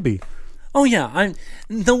didn't want to be? Oh yeah,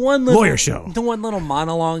 the one little lawyer show. The one little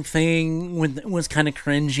monologue thing was kind of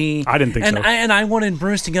cringy. I didn't think so. And I wanted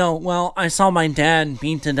Bruce to go, well, I saw my dad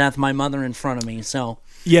beat to death my mother in front of me, so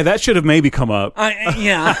yeah, that should have maybe come up.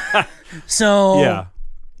 So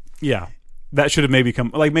yeah, that should have maybe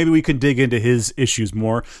come. Like maybe we could dig into his issues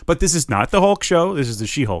more. But this is not the Hulk show. This is the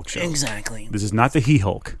She-Hulk show. Exactly. This is not the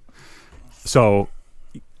He-Hulk. So.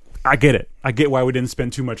 I get it. I get why we didn't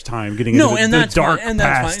spend too much time getting into the dark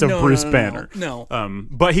past of Bruce Banner. No.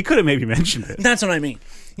 But he could have maybe mentioned it. That's what I mean.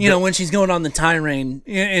 When she's going on the tirade,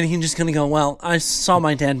 and he's just going to go, well, I saw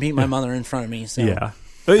my dad beat my mother in front of me. So yeah.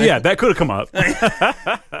 That could have come up.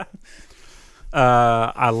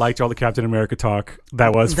 I liked all the Captain America talk.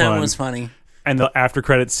 That was fun. That was funny. And the after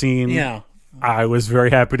credits scene. Yeah. I was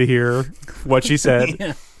very happy to hear what she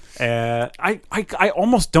said. I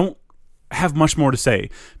almost don't have much more to say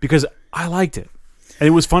because I liked it and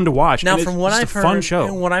it was fun to watch. Now, from what I've heard, fun show.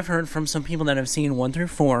 And what I've heard from some people that have seen 1 through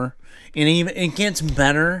 4, and even it gets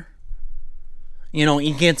better.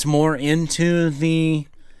 It gets more into the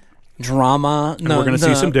drama. And we're going to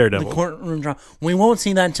see some Daredevil. The courtroom drama. We won't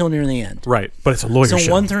see that till near the end. Right, but it's a lawyer show.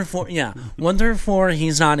 So 1 through 4, 1 through 4,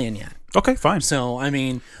 he's not in yet. Okay, fine. So I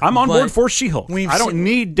mean, I'm on board for She-Hulk. I don't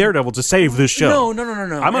need Daredevil to save this show.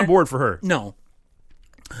 No. I'm on board for her. No.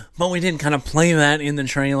 But we did kind of play that in the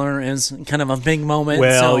trailer as kind of a big moment.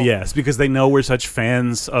 Well, yes, because they know we're such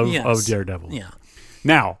fans of Daredevil. Yeah.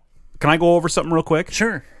 Now, can I go over something real quick?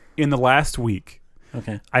 Sure. In the last week,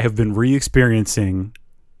 I have been re-experiencing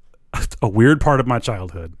a weird part of my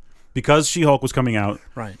childhood. Because She-Hulk was coming out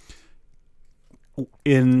right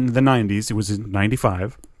in the 90s, it was in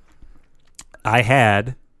 95, I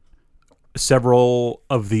had several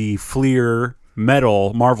of the Fleer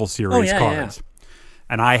Metal Marvel Series cards. Yeah.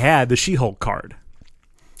 And I had the She-Hulk card.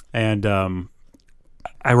 And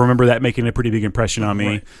I remember that making a pretty big impression on me.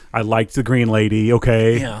 Right. I liked the Green Lady,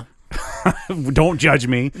 okay? Yeah. Don't judge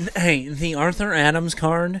me. Hey, the Arthur Adams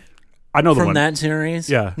card I know the from one. that series,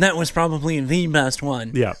 that was probably the best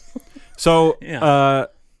one. Yeah. So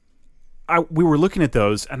we were looking at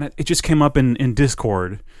those, and it just came up in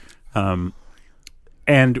Discord.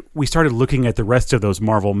 And we started looking at the rest of those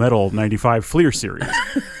Marvel Metal 95 Fleer series.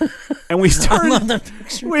 And we started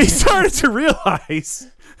to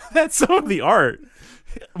realize that some of the art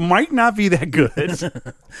might not be that good.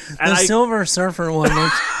 The Silver Surfer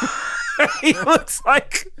one he looks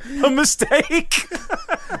like a mistake.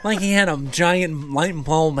 Like he had a giant light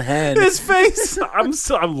bulb head. His face.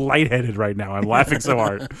 I'm lightheaded right now. I'm laughing so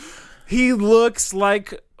hard. He looks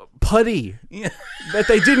like putty that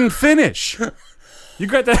they didn't finish. You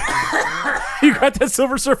got that? You got that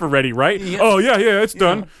Silver Surfer ready, right? Yeah. Oh yeah, it's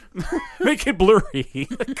done. Make it blurry.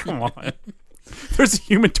 Come on. There's a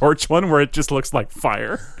Human Torch one where it just looks like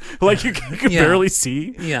fire. Like you can barely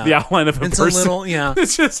see the outline of a person. It's a little,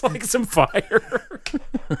 It's just like some fire.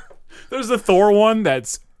 There's a Thor one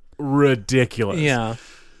that's ridiculous. Yeah.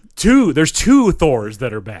 There's two Thors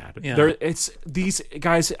that are bad. Yeah. It's these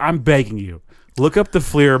guys. I'm begging you, look up the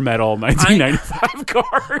Fleer Metal 1995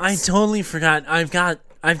 cards. I totally forgot. I've got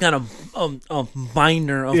a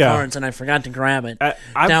binder of cards and I forgot to grab it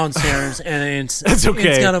downstairs, and it's okay.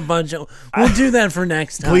 It's got a bunch of. We'll do that for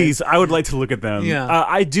next time. Please, I would like to look at them. Yeah,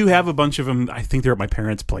 I do have a bunch of them. I think they're at my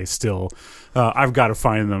parents' place still. I've got to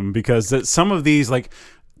find them because some of these, like,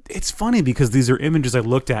 it's funny because these are images I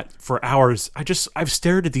looked at for hours. I've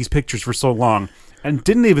stared at these pictures for so long and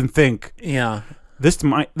didn't even think. Yeah, this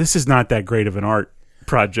is not that great of an art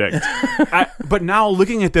project. But now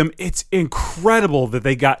looking at them, it's incredible that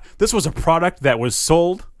this was a product that was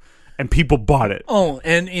sold and people bought it. Oh,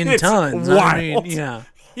 and in tons. Wild. I mean, yeah.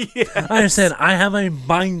 Yes. I said I have a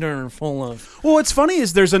binder full of. Well, what's funny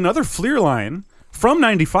is there's another Fleer line from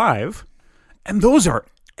 95, and those are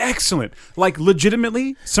excellent. Like,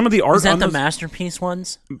 legitimately, some of the art. Is that on the those, masterpiece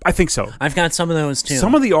ones? I think so. I've got some of those too.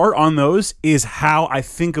 Some of the art on those is how I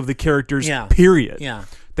think of the characters. Yeah. Period. Yeah.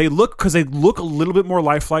 They look a little bit more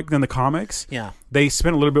lifelike than the comics. Yeah. They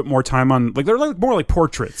spend a little bit more time on, like, they're more like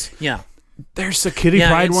portraits. Yeah. There's a Kitty Pryde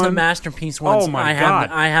one. Yeah, it's the masterpiece ones. Oh my God.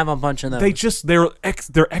 I have a bunch of those. They're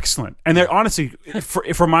excellent. And they're honestly,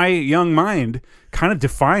 for my young mind, kind of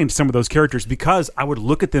defined some of those characters because I would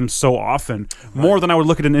look at them so often, more than I would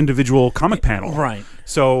look at an individual comic panel. Right.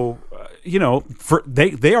 So,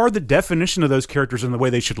 they are the definition of those characters and the way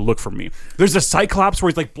they should look for me. There's a Cyclops where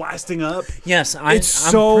he's like blasting up. Yes, I'm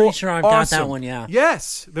pretty sure I've got that one, yeah.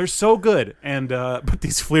 Yes, they're so good. And but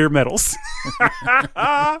these Fleer medals.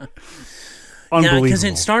 Unbelievable. Yeah, because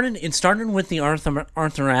it started with the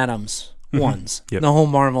Arthur Adams ones, Yep. the whole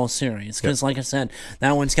Marvel series. Because, like I said,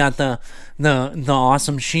 that one's got the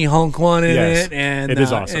awesome She-Hulk one in it, and it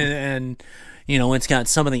is awesome. And it's got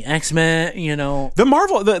some of the X-Men. The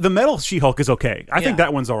Marvel, the metal She-Hulk is okay. I think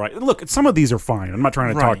that one's all right. Look, some of these are fine. I'm not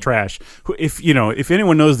trying to talk trash. If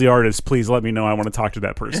anyone knows the artist, please let me know. I want to talk to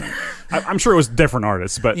that person. I'm sure it was different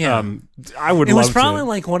artists, but I would. It was probably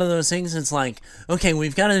like one of those things. It's like, okay,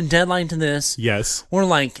 we've got a deadline to this. Yes, we're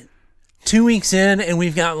like 2 weeks in, and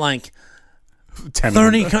we've got like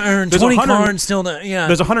 30 or 20 cards still to,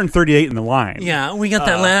 There's 138 in the line. Yeah, we got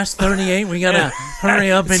that last 38. We got to hurry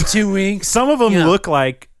up in 2 weeks. Some of them look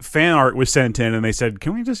like fan art was sent in and they said,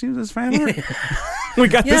 can we just use this fan art? We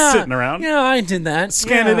got this sitting around. Yeah, I did that.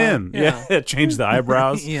 Scan it in. Yeah. Change the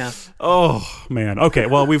eyebrows. Yeah. Oh, man. Okay,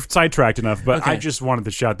 well, we've sidetracked enough, but I just wanted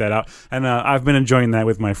to shout that out. And I've been enjoying that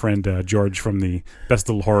with my friend George from the Best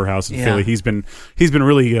Little Horror House in Philly. He's been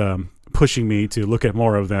really pushing me to look at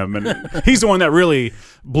more of them, and he's the one that really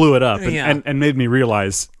blew it up and made me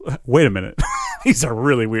realize, wait a minute, these are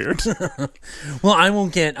really weird. Well, I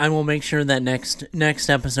will make sure that next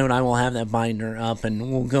episode I will have that binder up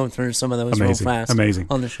and we'll go through some of those real fast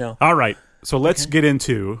on the show. All right, so let's get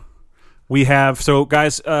into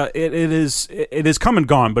guys, it is come and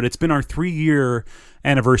gone, but it's been our 3-year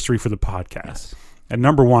anniversary for the podcast. Yes. And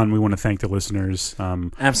number one, we want to thank the listeners.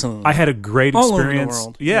 Absolutely. I had a great experience. All over the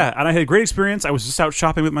world. Yeah, and I had a great experience. I was just out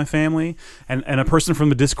shopping with my family, and a person from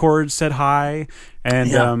the Discord said hi,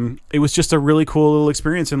 and it was just a really cool little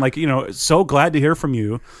experience. And so glad to hear from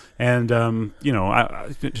you. And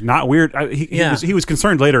not weird. He was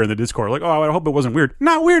concerned later in the Discord, like, oh, I hope it wasn't weird.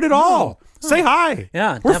 Not weird at all. Say hi.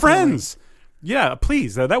 Yeah, we're definitely friends. Yeah,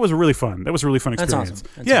 please. That was really fun. That was a really fun experience.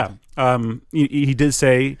 That's awesome. He did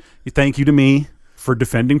say thank you to me for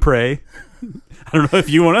defending Prey. I don't know if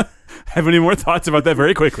you want to have any more thoughts about that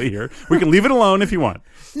very quickly here. We can leave it alone if you want.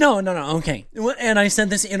 No. Okay. And I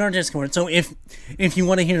said this in our Discord. So if you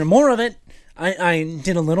want to hear more of it, I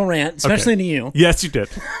did a little rant, especially to you. Yes, you did.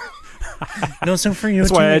 No, so for you.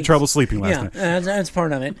 That's why I had trouble sleeping last night. Yeah, that's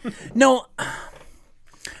part of it. No,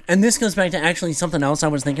 and this goes back to actually something else I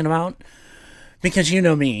was thinking about. Because you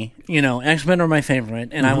know me, X-Men are my favorite,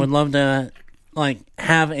 and I would love to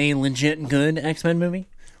have a legit good X-Men movie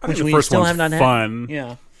which we still have not fun. had.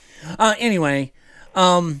 Yeah. Anyway,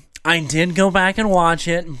 I did go back and watch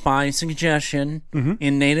it by suggestion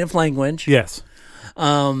in native language. Yes.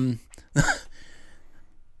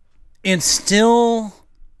 It still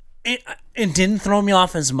it didn't throw me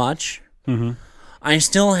off as much. Mm-hmm. I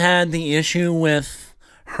still had the issue with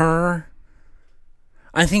her.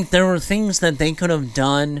 I think there were things that they could have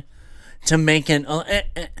done to make it.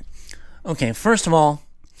 Okay, first of all,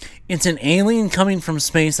 it's an alien coming from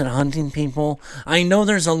space and hunting people. I know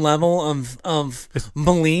there's a level of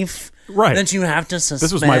belief that you have to suspend.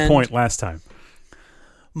 This was my point last time.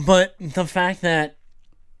 But the fact that,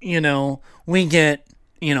 we get,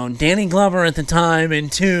 Danny Glover at the time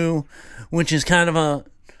and 2, which is kind of a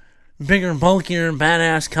bigger, bulkier,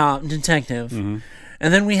 badass cop detective. Mm-hmm.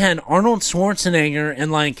 And then we had Arnold Schwarzenegger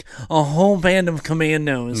and like a whole band of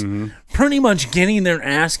commandos pretty much getting their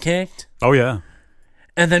ass kicked. Oh, yeah.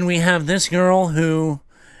 And then we have this girl who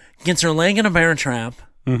gets her leg in a bear trap,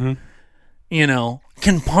 can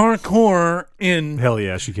parkour in... Hell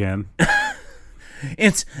yeah, she can.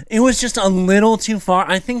 It was just a little too far.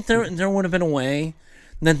 I think there would have been a way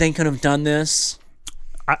that they could have done this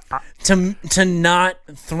to not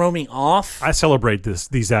throw me off. I celebrate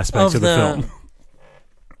these aspects of the film.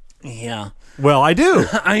 Yeah. Well, I do.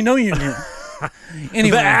 I know you do.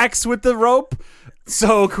 Anyway. The axe with the rope,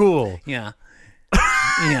 so cool. Yeah.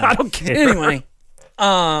 I don't care. Anyway,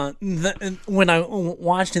 when I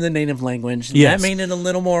watched in the native language, that made it a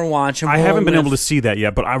little more watchable. I haven't been able to see that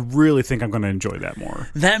yet, but I really think I'm going to enjoy that more.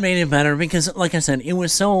 That made it better because, like I said, it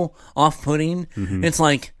was so off-putting. Mm-hmm. It's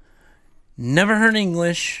like, never heard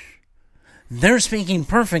English. They're speaking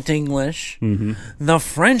perfect English. Mm-hmm. The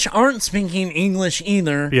French aren't speaking English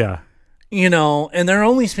either. Yeah. And they're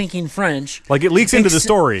only speaking French. Like, it leaks into the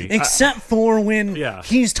story. Except for when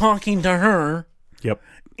he's talking to her. Yep.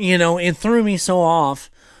 It threw me so off.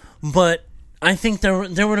 But I think there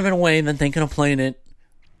would have been a way that they could have played it,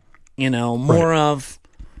 more of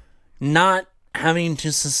not having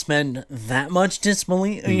to suspend that much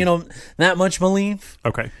disbelief, that much belief.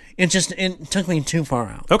 Okay. It took me too far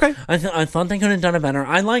out. Okay. I thought they could have done it better.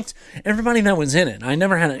 I liked everybody that was in it. I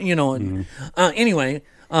never had anyway,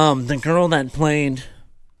 the girl that played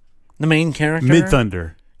the main character,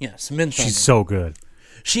 Midthunder. Yes, Midthunder. She's so good.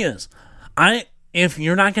 She is. If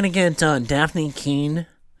you're not going to get Daphne Keane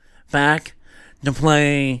back to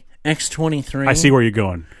play X-23, I see where you're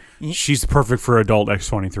going. She's perfect for adult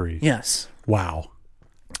X-23. Yes. Wow.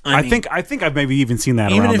 I think I've maybe even seen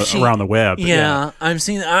that around the web. Yeah, I've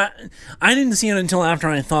seen. I didn't see it until after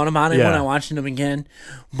I thought about it when I watched it again.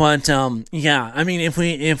 But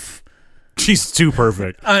if she's too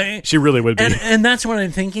perfect, she really would be. And that's what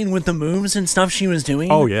I'm thinking with the moves and stuff she was doing.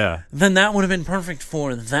 Oh yeah, then that would have been perfect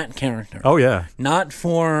for that character. Oh yeah, not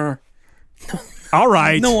for. All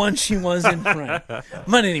right, the one she was in front.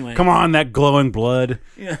 But anyway, come on, that glowing blood.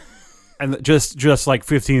 Yeah. And just like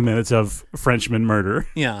 15 minutes of Frenchman murder.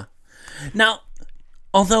 Yeah. Now,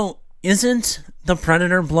 although isn't the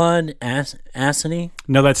Predator blood acidy?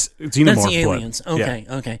 No, that's Xenomorph That's the aliens. Blood.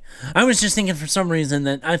 Okay. I was just thinking for some reason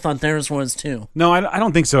that I thought theirs was too. No, I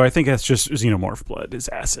don't think so. I think that's just Xenomorph blood is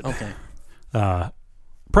acid. Okay.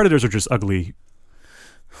 Predators are just ugly.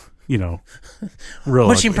 Real. But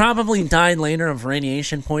ugly. she probably died later of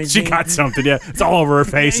radiation poisoning. She got something. Yeah, it's all over her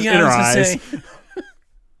face, in her eyes.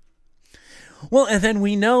 Well, and then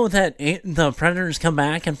we know that the Predators come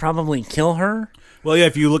back and probably kill her. Well, yeah,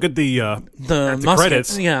 if you look at the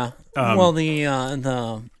credits. Yeah.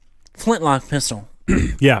 The flintlock pistol.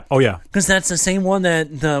 Yeah. Oh, yeah. Because that's the same one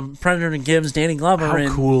that the Predator gives Danny Glover.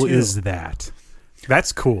 How cool is that?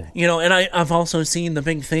 That's cool. And I've also seen the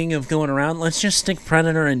big thing of going around, let's just stick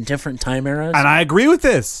Predator in different time eras. And I agree with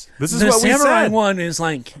this. This is what we said. The Samurai one is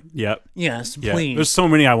like, yep. Yes, yeah. please. There's so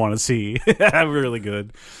many I want to see. Really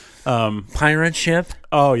good. Pirate ship.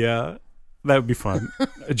 Oh, yeah. That would be fun.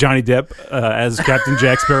 Johnny Depp as Captain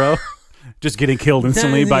Jack Sparrow. Just getting killed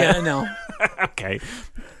instantly by... Yeah, no. Okay.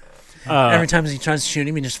 Every time he tries to shoot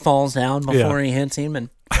him, he just falls down before he hits him. And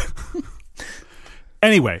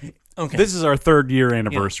Anyway... Okay. This is our 3rd year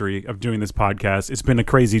anniversary of doing this podcast. It's been a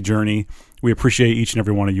crazy journey. We appreciate each and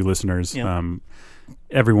every one of you listeners. Yep.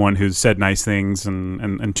 Everyone who's said nice things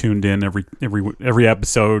and tuned in every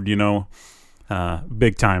episode,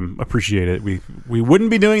 big time. Appreciate it. We wouldn't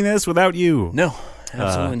be doing this without you. No,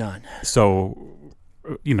 absolutely not. So,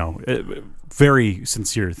 very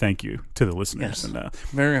sincere thank you to the listeners. Yes. And,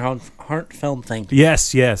 very heartfelt thank you.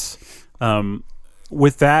 Yes.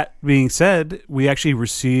 With that being said, we actually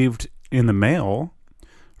received in the mail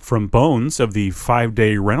from Bones of the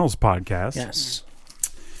 5-Day Rentals podcast. Yes.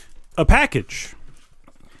 A package.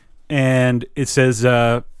 And it says,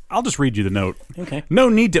 I'll just read you the note. Okay. No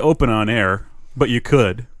need to open on air, but you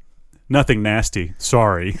could. Nothing nasty.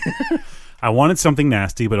 Sorry. I wanted something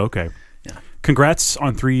nasty, but okay. Yeah. Congrats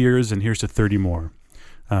on 3 years, and here's to 30 more.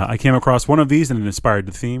 I came across one of these, and it inspired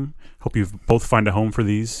the theme. Hope you both find a home for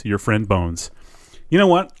these. Your friend, Bones. You know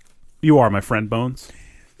what? You are my friend, Bones.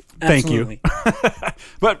 Absolutely. Thank you.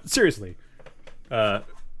 But seriously,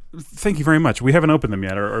 thank you very much. We haven't opened them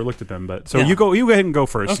yet or looked at them, but so you go ahead and go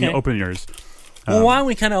first. Okay. You open yours. Well, why don't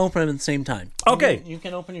we kind of open them at the same time? Okay. You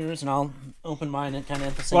can open yours, and I'll open mine at kind of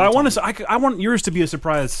at the same Well, time. I want yours to be a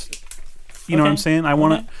surprise. You know what I'm saying? I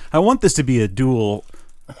want this to be a dual.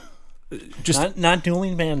 Just not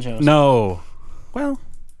dueling banjos. No. Well,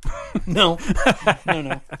 no.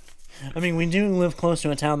 I mean, we do live close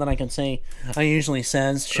to a town that I can say I usually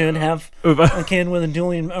says should have a kid with a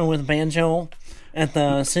dueling or with a banjo at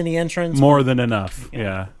the city entrance. More than enough.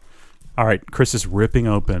 Yeah. All right. Chris is ripping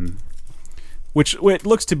open, which it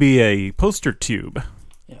looks to be a poster tube.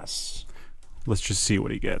 Yes. Let's just see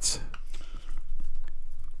what he gets.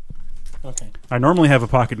 Okay. I normally have a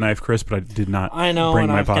pocket knife, Chris, but I did not. I know, bring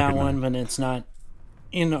and my I've pocket got knife. one, but it's not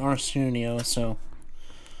in our studio, so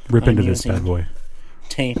Rip into this bad boy.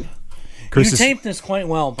 Tape. Chris you taped this quite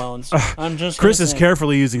well, Bones. I'm just. Chris is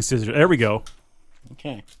carefully using scissors. There we go.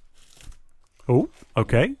 Okay. Oh,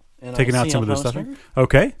 okay. And Taking out some of this stuff.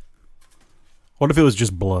 Okay. What if it was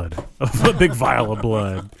just blood? A big vial of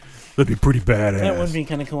blood. That'd be pretty badass. That would be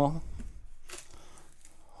kind of cool.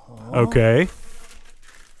 Oh. Okay.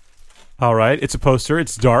 All right. It's a poster.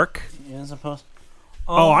 It's dark. Yeah, it's a poster.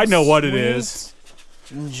 Oh, I know what it is.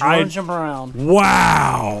 Georgia Brown.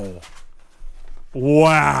 Wow.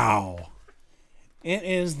 Wow. It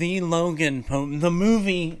is the Logan the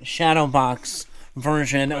movie Shadowbox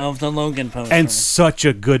version of the Logan poster. And such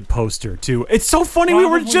a good poster, too. It's so funny. We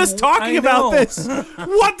were just talking about this.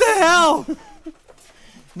 What the hell?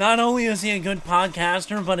 Not only is he a good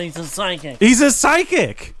podcaster, but he's a psychic. He's a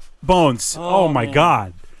psychic. Bones. Oh my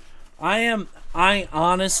God. I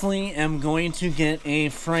honestly am going to get a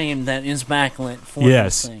frame that is backlit for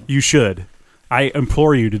this thing. You should. I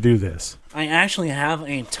implore you to do this. I actually have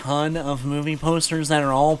a ton of movie posters that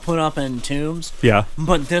are all put up in tubes. Yeah.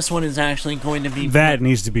 But this one is actually going to be that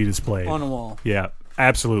needs to be displayed on a wall. Yeah,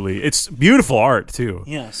 absolutely. It's beautiful art too.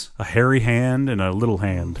 Yes. A hairy hand and a little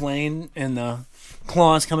hand. Plain and the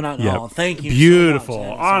claws coming out. Yeah. Oh, thank you. Beautiful. So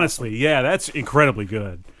much. Honestly, awesome. Yeah, that's incredibly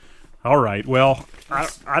good. All right. Well,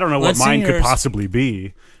 I don't know what Let's mine could possibly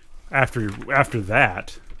be after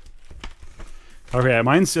that. Okay,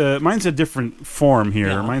 mine's a different form here.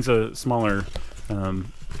 Yeah. Mine's a smaller.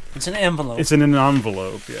 It's an envelope. It's in an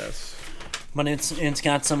envelope, yes. But it's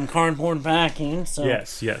got some cardboard backing, so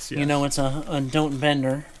yes. You know it's a don't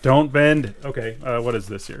bender. Don't bend. Okay, what is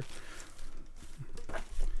this here?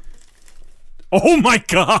 Oh my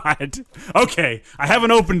God! Okay, I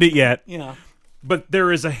haven't opened it yet. Yeah. But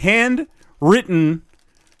there is a handwritten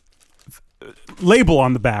label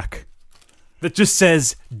on the back that just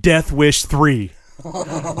says Death Wish 3.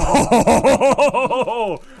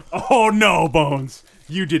 Oh no, Bones.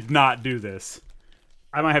 You did not do this.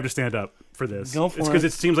 I might have to stand up for this. Go for it's because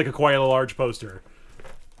it seems like quite a large poster.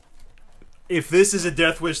 If this is a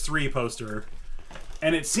Death Wish 3 poster,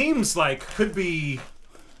 and it seems like could be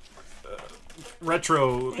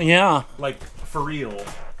retro, yeah, like for real.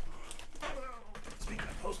 Speaking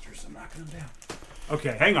of posters, I'm knocking them down.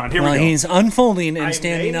 Okay, hang on. Here we go. He's unfolding and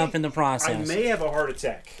standing up in the process. I may have a heart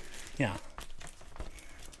attack. Yeah.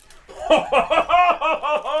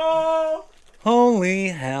 Holy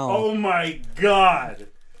hell. Oh my God.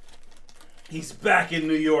 He's back in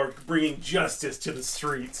New York bringing justice to the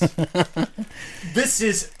streets. This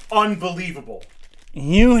is unbelievable.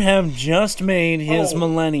 You have just made his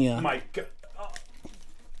millennia. My God.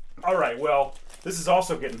 All right, well, this is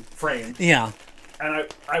also getting framed. Yeah. And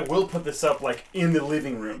I will put this up, like, in the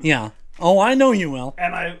living room. Yeah. Oh, I know you will.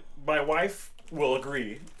 And my wife will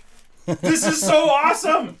agree. This is so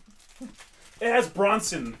awesome! It has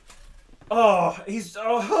Bronson. Oh, he's...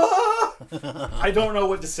 Oh, I don't know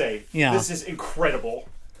what to say. Yeah. This is incredible.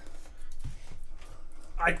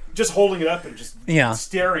 Just holding it up and just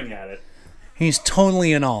staring at it. He's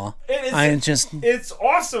totally in awe. It's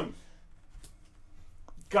awesome!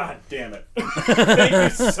 God damn it. Thank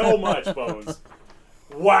you so much, Bones.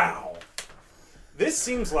 Wow. This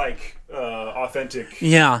seems like authentic.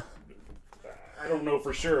 Yeah. I don't know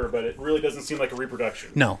for sure, but it really doesn't seem like a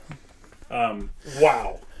reproduction. No.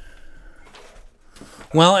 Wow.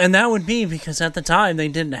 Well, and that would be because at the time they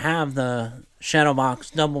didn't have the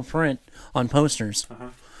Shadowbox double print on posters. Uh-huh.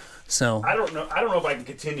 So I don't know if I can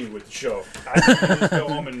continue with the show. I can just go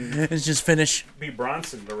home and just finish. Be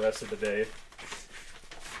Bronson the rest of the day.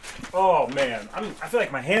 Oh, man. I feel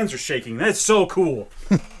like my hands are shaking. That's so cool.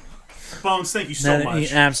 Bones, thank you so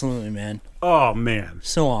much. Absolutely, man. Oh, man.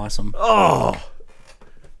 So awesome. Oh.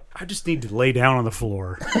 I just need to lay down on the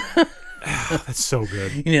floor. That's so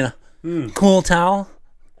good. Yeah. Cool towel?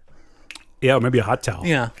 Yeah, or maybe a hot towel.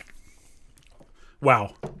 Yeah.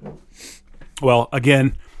 Wow. Well,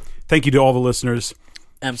 again, thank you to all the listeners.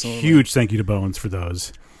 Absolutely. Huge thank you to Bones for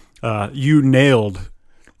those. You nailed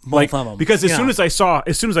both of them. Because as soon as I saw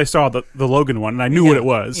the Logan one and I knew what it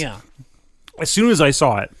was. Yeah. As soon as I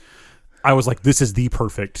saw it, I was like, this is the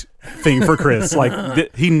perfect thing for Chris.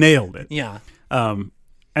 Like he nailed it. Yeah.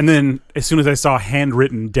 And then as soon as I saw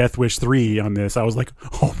handwritten Death Wish 3 on this, I was like,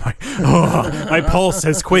 my pulse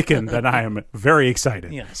has quickened and I am very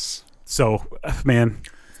excited. Yes. So, man,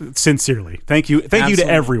 sincerely, thank you to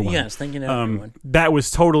everyone. Yes, thank you to everyone. That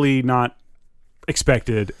was totally not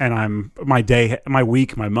expected, and my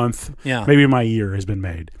week, my month, maybe my year has been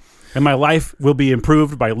made. And my life will be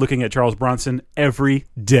improved by looking at Charles Bronson every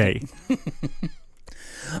day.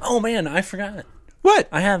 Oh, man, I forgot. What?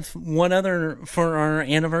 I have one other for our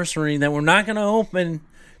anniversary that we're not going to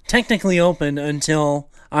technically open until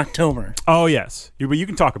October. Oh, yes. You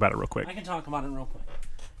can talk about it real quick. I can talk about it real quick.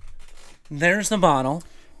 There's the bottle.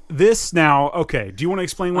 This now, okay. Do you want to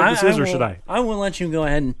explain what this is, or should I? I will let you go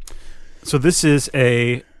ahead. So this is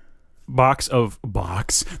a box.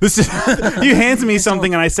 This is you hand me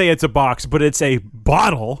something and I say it's a box, but it's a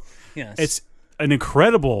bottle. Yes. It's an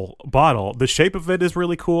incredible bottle. The shape of it is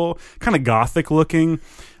really cool, kind of gothic looking.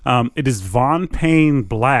 It is Von Payne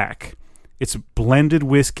Black. It's blended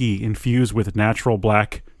whiskey infused with natural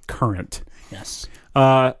black currant. Yes.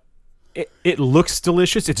 It looks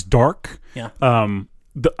delicious. It's dark. Yeah.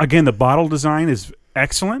 Again, the bottle design is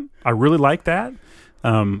excellent. I really like that.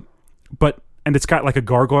 And it's got like a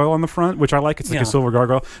gargoyle on the front, which I like. It's like a silver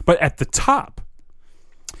gargoyle. But at the top,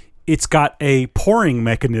 it's got a pouring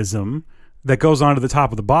mechanism that goes onto the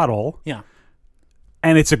top of the bottle. Yeah.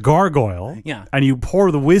 And it's a gargoyle. Yeah. And you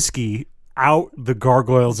pour the whiskey out the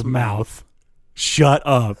gargoyle's mouth. Shut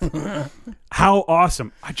up. How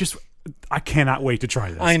awesome. I cannot wait to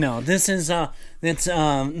try this. I know. This is it's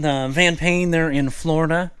the Van Payne. They're in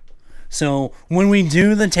Florida. So when we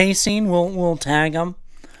do the tasting, we'll tag them.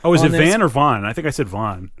 Oh, is it Van or Vaughn? I think I said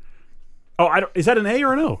Vaughn. Oh, is that an A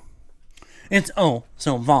or an O? It's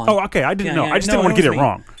so Vaughn. Oh, okay. I didn't know. I just didn't want to get it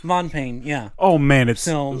wrong. Von Payne, yeah. Oh man, it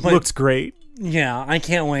looks great. Yeah, I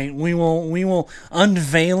can't wait. We will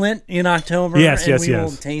unveil it in October. Yes. We will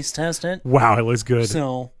taste test it. Wow, it looks good.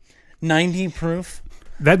 So 90 proof.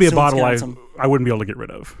 That'd be a bottle I wouldn't be able to get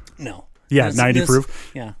rid of. No. Yeah, 90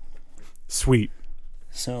 proof. Yeah. Sweet.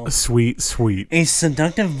 So sweet. A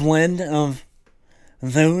seductive blend of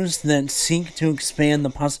those that seek to expand the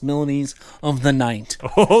possibilities of the night.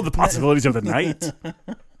 Oh, the possibilities of the night.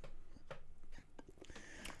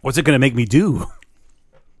 What's it going to make me do?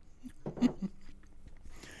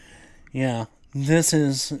 Yeah, this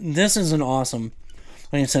is an awesome.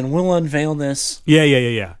 Like I said, we'll unveil this.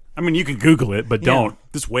 Yeah. I mean, you can Google it, but don't.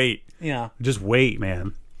 Just wait. Yeah. Just wait,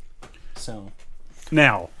 man. So.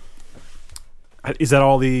 Now, is that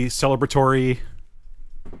all the celebratory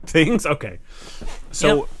things? Okay.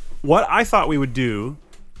 So, what I thought we would do.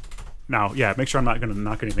 Now, make sure I'm not going to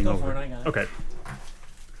knock anything over. For it, I got it. Okay.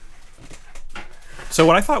 So,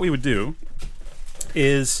 what I thought we would do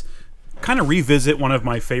is kind of revisit one of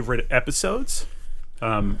my favorite episodes.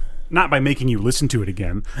 Not by making you listen to it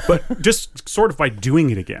again, but just sort of by doing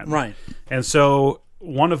it again. Right. And so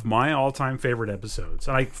one of my all-time favorite episodes,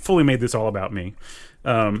 and I fully made this all about me.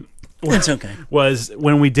 It's okay. Was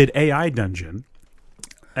when we did AI Dungeon,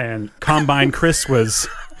 and Combine Chris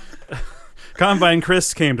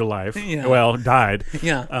came to life. Yeah. Well, died.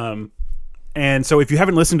 Yeah. And so if you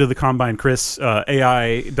haven't listened to the Combine Chris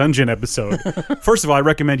AI Dungeon episode, first of all, I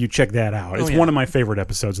recommend you check that out. It's one of my favorite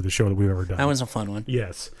episodes of the show that we've ever done. That was a fun one.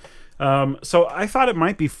 Yes. So I thought it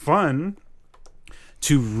might be fun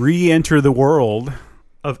to re-enter the world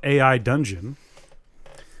of AI Dungeon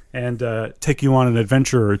and take you on an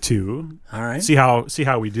adventure or two. All right. See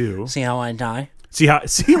how we do. See how I die. See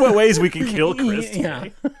what ways we can kill Chris. Yeah.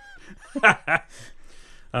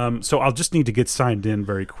 So I'll just need to get signed in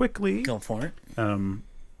very quickly. Go for it.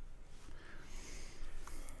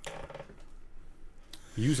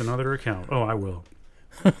 Use another account. Oh, I will.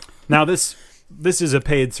 Now this is a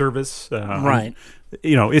paid service, right?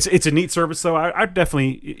 You know, it's a neat service, though. I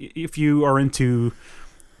definitely, if you are into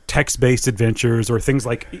text-based adventures or things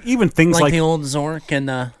like the old Zork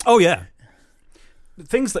and oh yeah,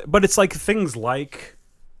 but it's like things like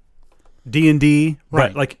D&D,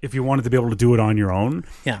 right? But like if you wanted to be able to do it on your own,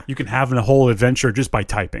 yeah, you can have a whole adventure just by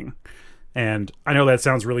typing. And I know that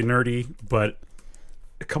sounds really nerdy, but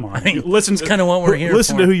come on. Listen to kind of what we're here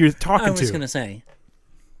listen for. to who you're talking to. I was going to say.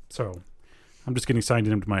 So, I'm just getting signed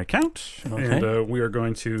into my account, and we are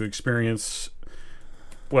going to experience...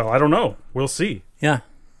 Well, I don't know. We'll see. Yeah.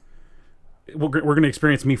 We're going to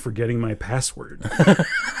experience me forgetting my password.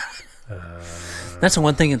 That's the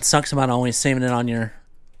one thing that sucks about always saving it on your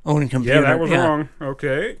own computer. Yeah, that was wrong.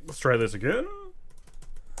 Okay, let's try this again.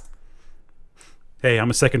 Hey, I'm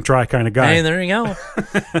a second try kind of guy. Hey, there you go.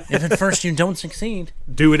 If at first you don't succeed.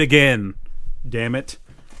 Do it again. Damn it.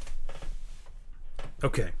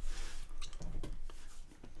 Okay.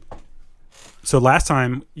 So last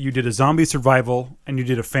time you did a zombie survival and you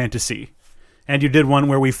did a fantasy. And you did one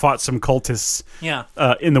where we fought some cultists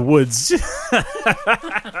in the woods.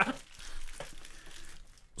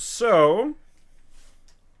 So,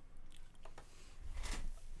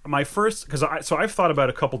 my first... Because I've thought about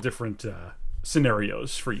a couple different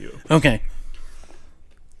scenarios for you. Okay.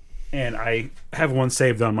 And I have one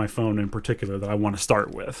saved on my phone in particular that I want to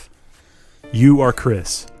start with. You are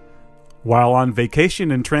Chris. While on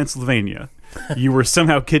vacation in Transylvania, you were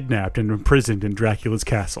somehow kidnapped and imprisoned in Dracula's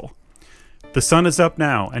castle. The sun is up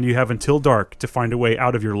now, and you have until dark to find a way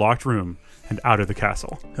out of your locked room and out of the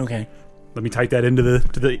castle. Okay. Let me type that into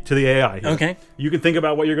the AI here. Okay. You can think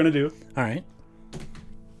about what you're going to do. All right.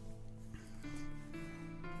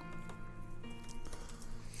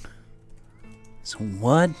 So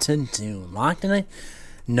what to do? Locked in it?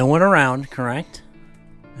 No one around, correct?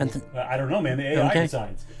 I don't know, man. The AI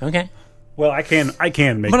decides. Okay. Well, I can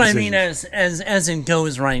make. But decisions. I mean, as it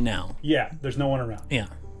goes right now. Yeah, there's no one around. Yeah.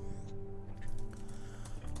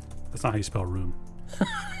 That's not how you spell room.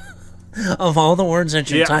 Of all the words that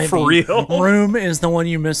you're typing, for real? room is the one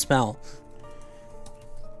you misspell.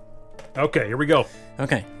 Okay, here we go.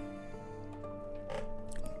 Okay.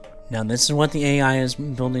 Now this is what the AI is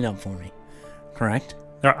building up for me. Correct?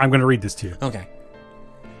 I'm going to read this to you. Okay.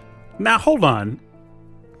 Now, hold on.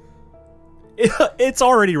 It's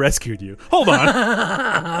already rescued you. Hold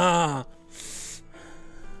on.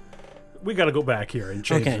 We got to go back here and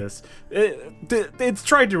change this. It's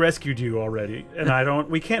tried to rescue you already, and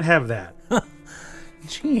we can't have that.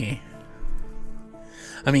 Gee.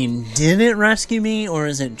 I mean, did it rescue me, or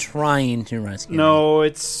is it trying to rescue me? No,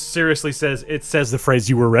 it seriously says the phrase,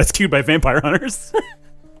 you were rescued by vampire hunters.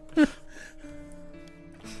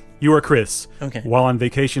 You are Chris. Okay. While on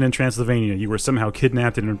vacation in Transylvania, you were somehow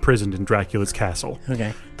kidnapped and imprisoned in Dracula's castle.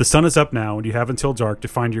 Okay. The sun is up now, and you have until dark to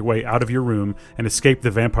find your way out of your room and escape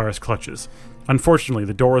the vampire's clutches. Unfortunately,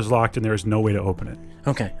 the door is locked and there is no way to open it.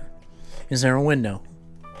 Okay. Is there a window?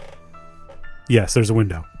 Yes, there's a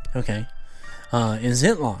window. Okay. Is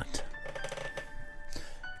it locked?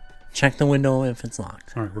 Check the window if it's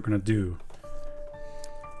locked. All right, we're going to do...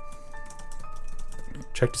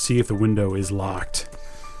 Check to see if the window is locked.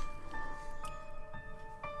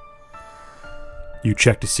 You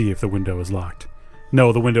check to see if the window is locked.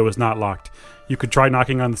 No, the window is not locked. You could try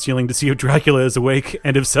knocking on the ceiling to see if Dracula is awake,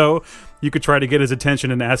 and if so, you could try to get his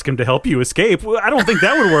attention and ask him to help you escape. Well, I don't think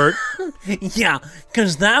that would work. Yeah,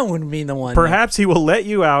 because that would be the one. Perhaps he will let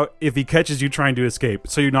you out if he catches you trying to escape.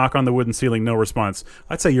 So you knock on the wooden ceiling, no response.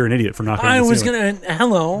 I'd say you're an idiot for knocking on the ceiling.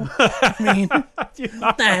 Hello. I mean,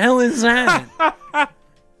 what the hell is that?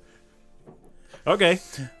 Okay.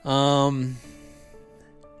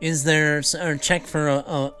 Is there or check for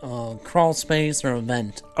a crawl space or a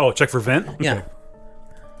vent? Oh, check for vent? Okay. Yeah.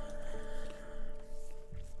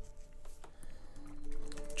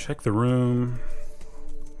 Check the room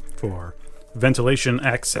for ventilation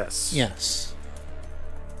access. Yes.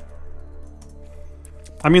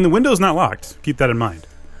 I mean, the window's not locked. Keep that in mind.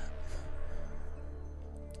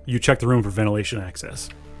 You check the room for ventilation access.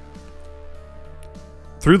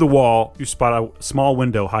 Through the wall, you spot a small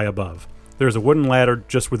window high above. There's a wooden ladder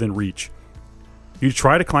just within reach. You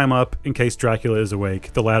try to climb up in case Dracula is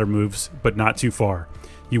awake. The ladder moves, but not too far.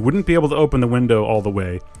 You wouldn't be able to open the window all the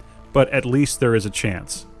way, but at least there is a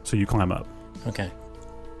chance. So you climb up. Okay.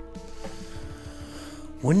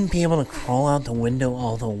 Wouldn't be able to crawl out the window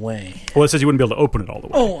all the way. Well, it says you wouldn't be able to open it all the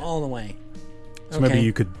way. Oh, all the way. So maybe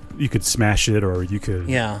you could smash it, or you could...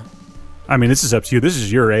 Yeah. I mean, this is up to you. This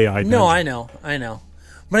is your AI. No, I know.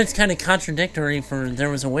 But it's kind of contradictory for there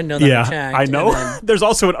was a window that I checked. I know. There's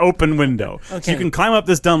also an open window. Okay. So you can climb up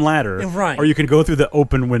this dumb ladder. Right. Or you can go through the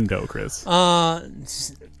open window, Chris.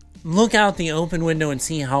 Look out the open window and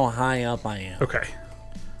see how high up I am. Okay.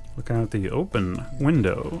 Look out the open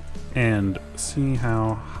window and see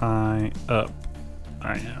how high up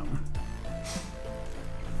I am.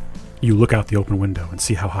 You look out the open window and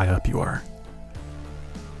see how high up you are.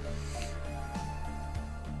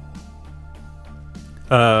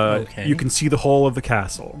 Okay. You can see the whole of the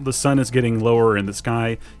castle. The sun is getting lower in the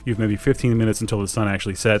sky. You have maybe 15 minutes until the sun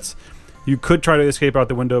actually sets. You could try to escape out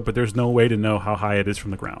the window, but there's no way to know how high it is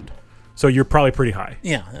from the ground. So you're probably pretty high.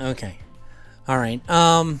 Yeah, okay. All right.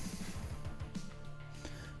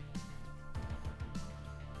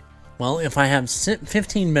 Well, if I have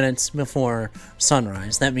 15 minutes before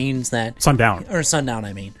sunrise, that means that... Sundown. Or sundown,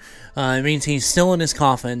 I mean. It means he's still in his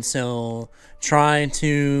coffin, so try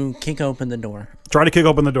to kick open the door. Try to kick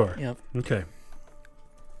open the door. Yep. Okay.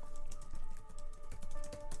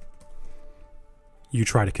 You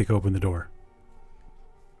try to kick open the door.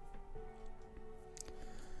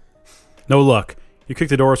 No luck. You kick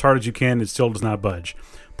the door as hard as you can, it still does not budge.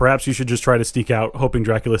 Perhaps you should just try to sneak out, hoping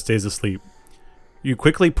Dracula stays asleep. You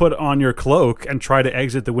quickly put on your cloak and try to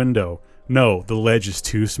exit the window. No, the ledge is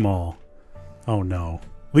too small. Oh no.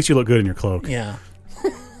 At least you look good in your cloak. Yeah.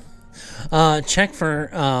 Check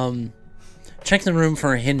the room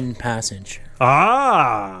for a hidden passage.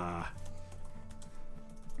 Ah!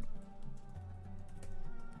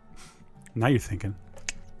 Now you're thinking.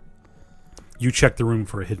 You check the room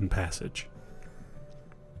for a hidden passage.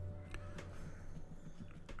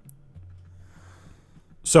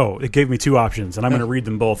 So it gave me two options, and I'm going to read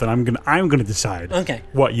them both, and I'm going to decide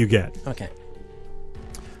what you get. Okay.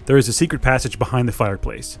 There is a secret passage behind the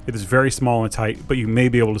fireplace. It is very small and tight, but you may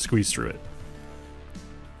be able to squeeze through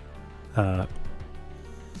it.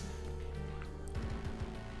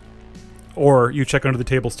 Or you check under the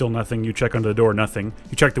table, still nothing. You check under the door, nothing.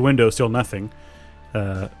 You check the window, still nothing.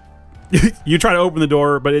 You try to open the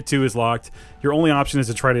door, but it too is locked. Your only option is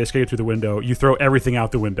to try to escape through the window. You throw everything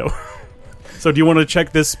out the window. So do you want to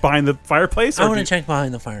check this behind the fireplace? I want to check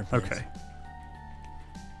behind the fireplace. Okay.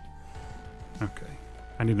 Okay.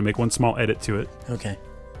 I need to make one small edit to it. Okay.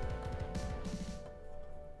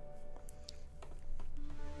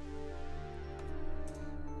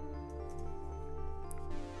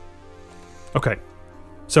 Okay.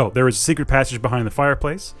 So there is a secret passage behind the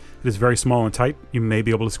fireplace. It is very small and tight. You may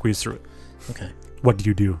be able to squeeze through it. Okay. What do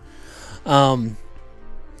you do?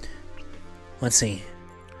 Let's see.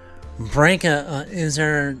 Is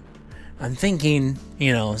there... I'm thinking,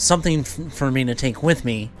 something for me to take with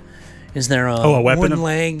me. Is there a weapon? wooden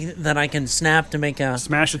leg that I can snap to make a...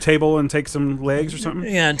 Smash a table and take some legs or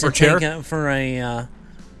something? Yeah, to take for a...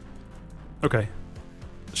 Okay.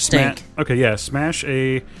 Stake. Okay, yeah. Smash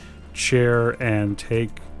a chair and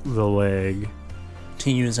take the leg.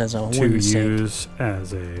 To use as a wooden stake. To use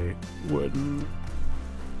as a wooden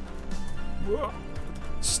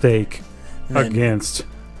stake against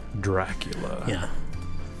Dracula. Yeah.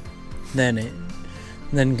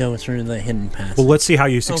 Then go through the hidden passage. Well, let's see how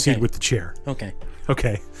you succeed with the chair. Okay.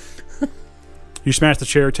 Okay. You smash the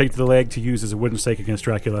chair, take the leg to use as a wooden stake against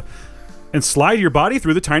Dracula, and slide your body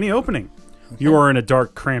through the tiny opening. Okay. You are in a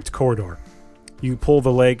dark, cramped corridor. You pull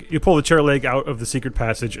the chair leg out of the secret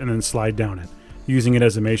passage and then slide down it, using it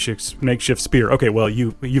as a makeshift spear. Okay, well,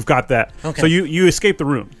 you've got that. Okay. So you escape the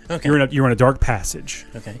room. Okay. You're in a dark passage.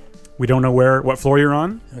 Okay. We don't know what floor you're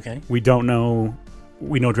on. Okay. We don't know.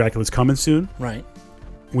 We know Dracula's coming soon. Right.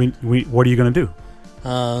 What are you going to do?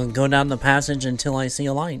 Go down the passage until I see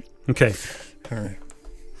a light. Okay.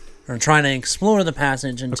 Or try to explore the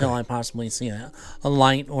passage until I possibly see a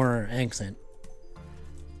light or exit.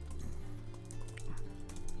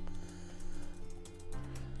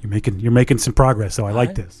 You're making some progress, so I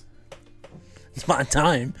like this. It's my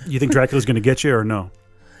time. You think Dracula's going to get you or no?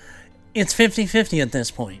 It's 50-50 at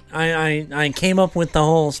this point. I came up with the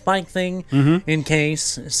whole spike thing in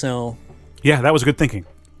case, so... Yeah, that was good thinking.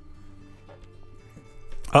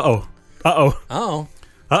 Uh-oh.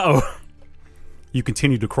 You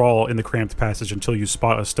continue to crawl in the cramped passage until you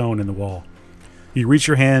spot a stone in the wall. You reach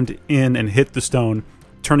your hand in and hit the stone,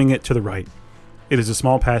 turning it to the right. It is a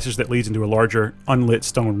small passage that leads into a larger, unlit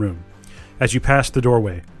stone room. As you pass through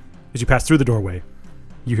the doorway,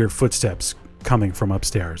 you hear footsteps coming from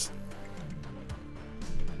upstairs.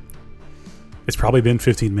 It's probably been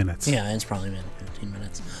 15 minutes. Yeah, it's probably been 15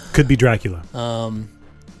 minutes. Could be Dracula.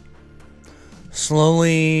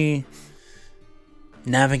 Slowly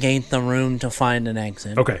navigate the room to find an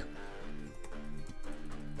exit. Okay.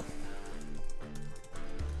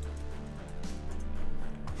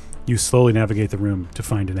 You slowly navigate the room to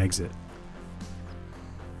find an exit.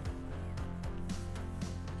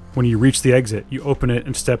 When you reach the exit, you open it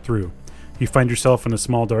and step through. You find yourself in a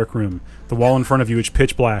small dark room. The wall in front of you is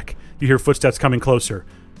pitch black. You hear footsteps coming closer.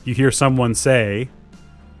 You hear someone say...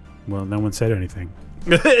 Well, no one said anything.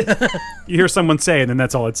 You hear someone say, and then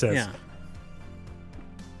that's all it says. Yeah.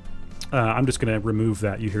 I'm just going to remove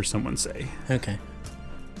that. You hear someone say. Okay.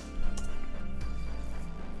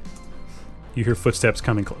 You hear footsteps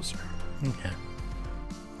coming closer. Okay.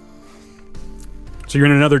 So you're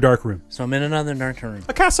in another dark room. So I'm in another dark room.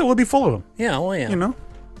 A castle will be full of them. Yeah, well, yeah. You know?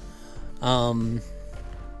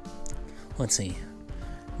 Let's see.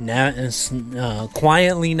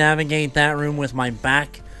 Quietly navigate that room with my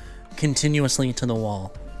back continuously to the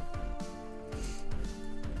wall.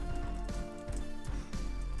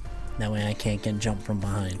 That way I can't get jumped from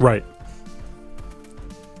behind. Right.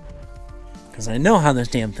 Because I know how this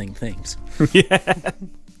damn thing thinks. Yeah.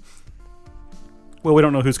 Well, we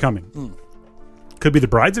don't know who's coming. Could be the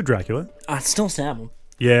brides of Dracula. I'd still stab him.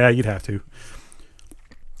 Yeah, you'd have to.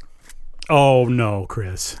 Oh, no,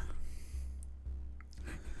 Chris.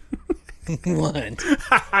 What?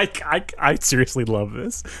 I seriously love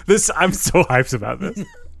this. I'm so hyped about this.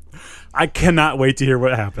 I cannot wait to hear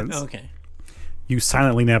what happens. Okay. You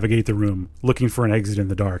silently navigate the room, looking for an exit in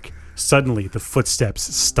the dark. Suddenly, the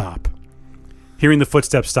footsteps stop. Hearing the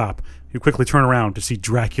footsteps stop, you quickly turn around to see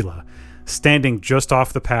Dracula standing just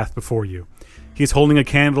off the path before you. He's holding a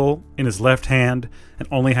candle in his left hand and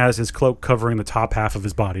only has his cloak covering the top half of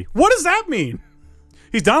his body. What does that mean?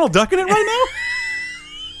 He's Donald Ducking it right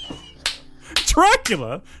now?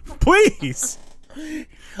 Dracula, please.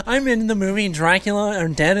 I'm in the movie Dracula or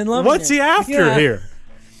Dead in Love. What's he after here?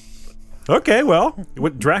 Okay, well,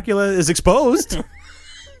 Dracula is exposed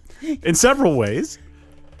in several ways.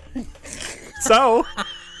 So,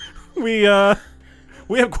 we have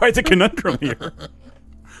quite the conundrum here.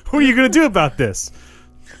 What are you going to do about this?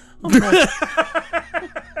 I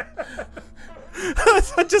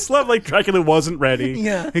just love, like, Dracula wasn't ready.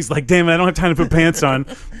 Yeah. He's like, damn it, I don't have time to put pants on.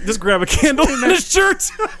 Just grab a candle and a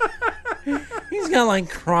shirt. He's got, like,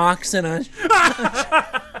 Crocs and a...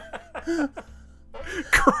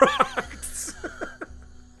 Crocs.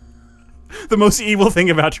 The most evil thing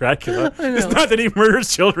about Dracula is not that he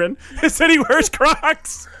murders children, it's that he wears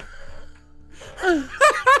Crocs.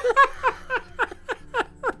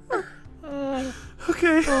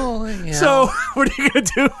 Okay. So, what are you going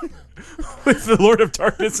to do with the Lord of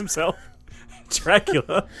Darkness himself,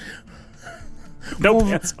 Dracula? No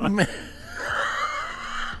pants on.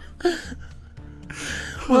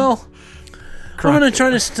 Well, I'm going to try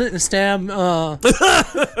to stab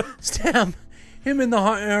him in the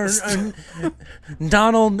heart,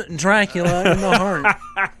 Donald Dracula in the heart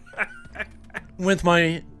with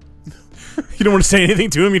my... You don't want to say anything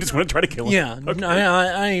to him, you just want to try to kill him. Yeah, okay.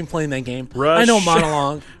 I ain't playing that game. I know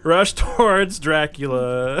monologue. Rush towards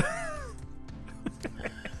Dracula.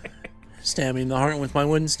 Stabbing the heart with my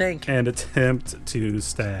wooden stake. And attempt to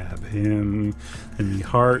stab him in the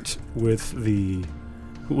heart with the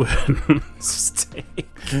wooden stake.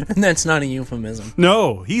 And that's not a euphemism.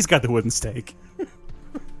 No, he's got the wooden stake.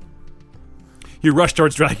 You rush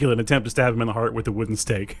towards Dracula and attempt to stab him in the heart with the wooden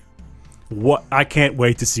stake. What? I can't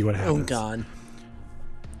wait to see what happens. Oh, God.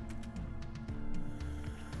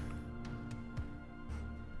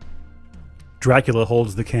 Dracula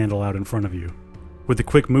holds the candle out in front of you. With a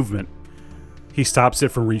quick movement, he stops it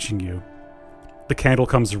from reaching you. The candle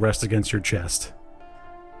comes to rest against your chest.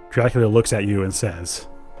 Dracula looks at you and says,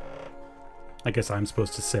 I guess I'm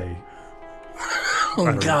supposed to say...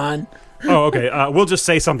 Oh, God. Oh, okay. We'll just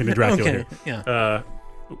say something to Dracula okay, here. Yeah.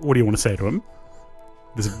 What do you want to say to him?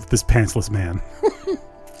 This pantsless man.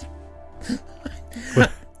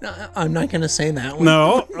 I'm not going to say that one.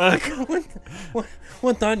 No.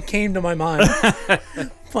 What thought came to my mind?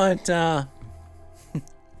 But,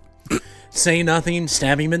 say nothing,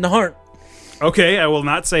 stab him in the heart. Okay, I will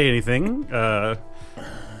not say anything. But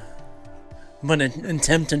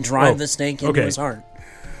attempt to drive the stake into his heart.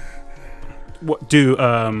 What do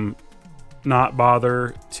not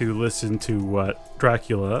bother to listen to what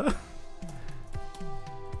Dracula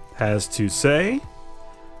has to say.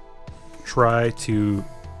 Try to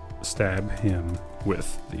stab him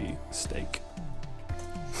with the stake.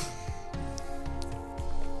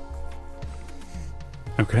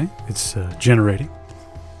 Okay, it's generating.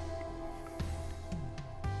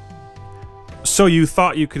 So you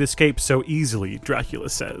thought you could escape so easily, Dracula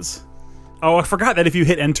says. Oh, I forgot that if you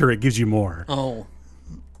hit enter, it gives you more. Oh.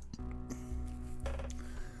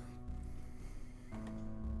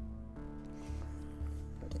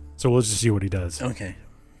 So let's just see what he does. Okay.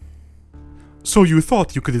 So you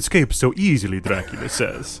thought you could escape so easily, Dracula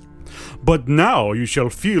says. But now you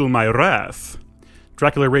shall feel my wrath.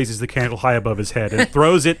 Dracula raises the candle high above his head and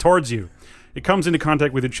throws it towards you. It comes into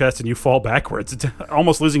contact with your chest and you fall backwards,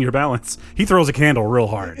 almost losing your balance. He throws a candle real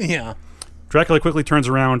hard. Yeah. Dracula quickly turns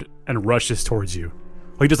around and rushes towards you.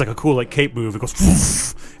 Well, he does like a cool cape move. It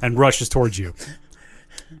goes and rushes towards you.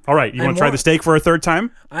 All right, you want to try the steak for a third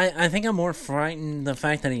time? I think I'm more frightened the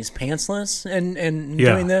fact that he's pantsless and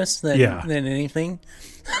doing this than anything.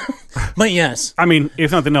 But yes. I mean,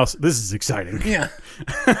 if nothing else, this is exciting. Yeah.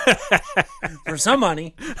 For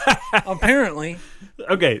somebody, apparently.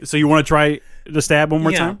 Okay, so you want to try the stab one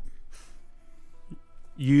more time?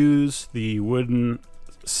 Use the wooden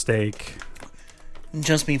stake.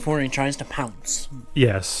 Just before he tries to pounce.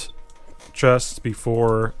 Yes. Just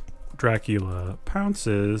before Dracula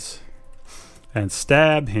pounces and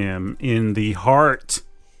stab him in the heart.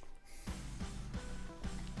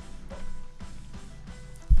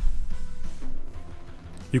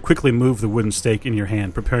 You quickly move the wooden stake in your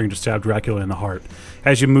hand, preparing to stab Dracula in the heart.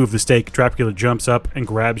 As you move the stake, Dracula jumps up and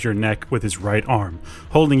grabs your neck with his right arm,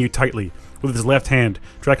 holding you tightly. With his left hand,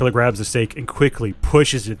 Dracula grabs the stake and quickly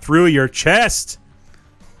pushes it through your chest.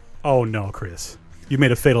 Oh no, Chris. You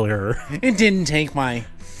made a fatal error. It didn't take my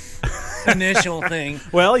initial thing.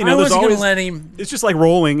 Well, I wasn't going to let him... It's just like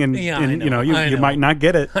rolling, and you know, you might not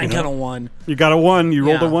get it. I got a 1. You got a 1. You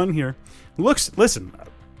rolled a 1 here. Listen,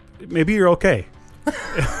 maybe you're okay.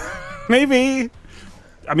 Maybe.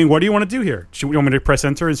 I mean, what do you want to do here? Do you want me to press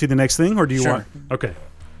enter and see the next thing, or do you want... Okay.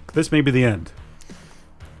 This may be the end.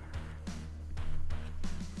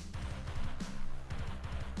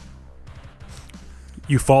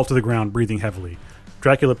 You fall to the ground, breathing heavily.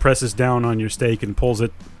 Dracula presses down on your stake and pulls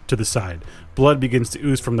it to the side. Blood begins to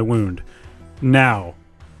ooze from the wound. Now,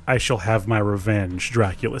 I shall have my revenge,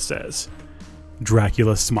 Dracula says.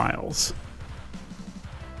 Dracula smiles.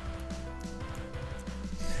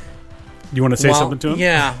 You want to say something to him?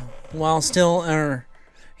 Yeah. While still...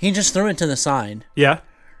 he just threw it to the side. Yeah?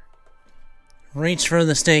 Reached for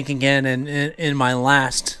the stake again and in my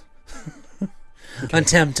last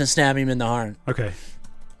attempt to stab him in the heart. Okay.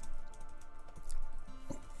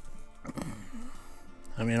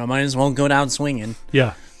 I mean, I might as well go down swinging.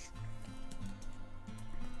 Yeah.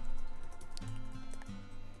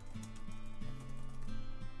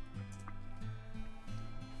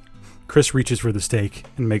 Chris reaches for the stake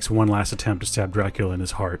and makes one last attempt to stab Dracula in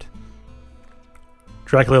his heart.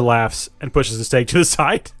 Dracula laughs and pushes the stake to the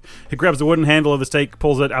side. He grabs the wooden handle of the stake,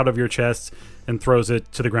 pulls it out of your chest, and throws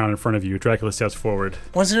it to the ground in front of you. Dracula steps forward.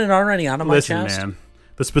 Wasn't it already out of my chest? Listen, man.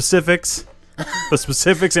 The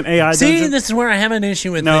specifics in AI See, Dungeon. this is where I have an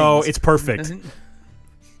issue with No, things. it's perfect.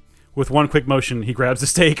 With one quick motion, he grabs the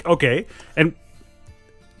stake, and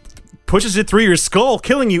pushes it through your skull,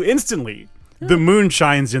 killing you instantly. The moon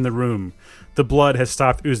shines in the room. The blood has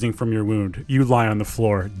stopped oozing from your wound. You lie on the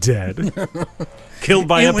floor, dead. Killed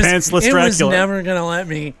by a pantsless Dracula. It was never going to let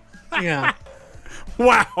me. Yeah.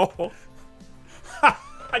 Wow.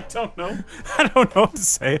 I don't know what to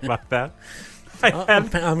say about that.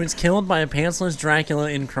 I was killed by a pantsless Dracula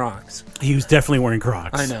in Crocs. He was definitely wearing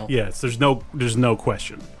Crocs. I know. Yes, there's no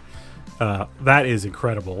question. That is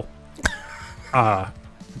incredible.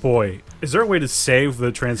 Boy, is there a way to save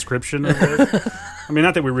the transcription of this? I mean,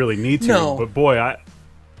 not that we really need to, but boy,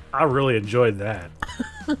 I really enjoyed that.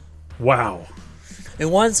 Wow. It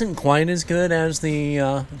wasn't quite as good as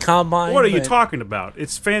the Combine. What are you talking about?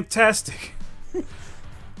 It's fantastic.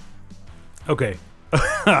 Okay.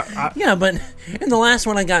 Yeah, but in the last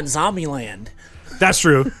one I got Zombieland. That's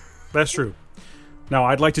true. That's true. Now,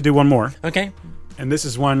 I'd like to do one more. Okay. And this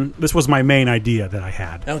was my main idea that I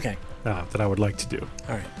had. Okay. That I would like to do.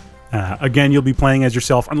 All right. Again, you'll be playing as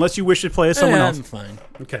yourself, unless you wish to play as someone else. I'm fine.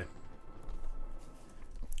 Okay.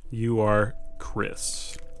 You are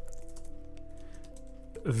Chris.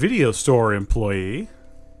 Video store employee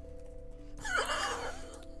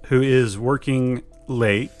who is working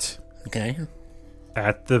late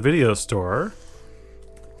at the video store.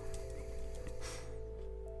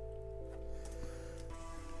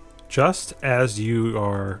 Just as you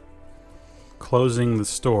are closing the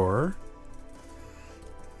store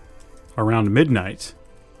around midnight,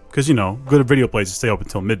 because, you know, good video places stay open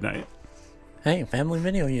until midnight. Hey, Family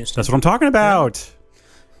Video used to. That's what I'm talking about.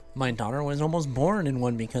 My daughter was almost born in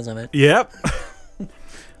one because of it. Yep.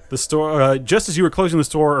 The store, just as you were closing the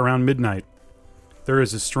store around midnight, there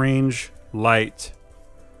is a strange light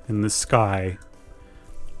in the sky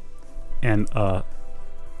and a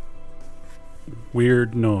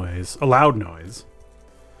weird noise, a loud noise.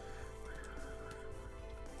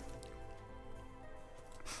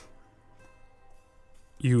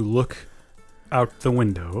 You look out the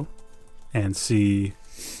window and see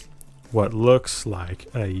what looks like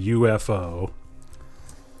a UFO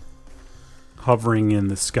hovering in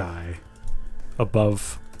the sky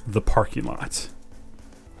above the parking lot.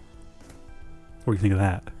 What do you think of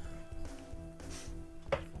that?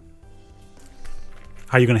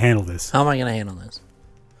 How are you going to handle this? How am I going to handle this?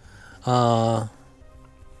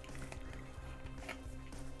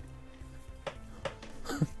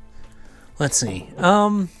 Let's see.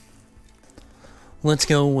 Let's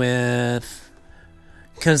go with...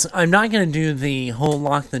 Because I'm not going to do the whole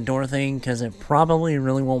lock the door thing, because it probably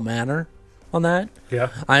really won't matter on that. Yeah.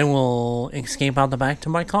 I will escape out the back to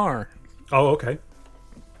my car. Oh, okay.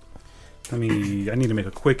 I need to make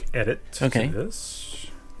a quick edit to this.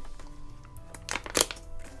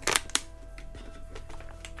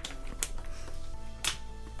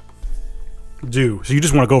 So you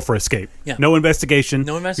just want to go for escape? Yeah. No investigation?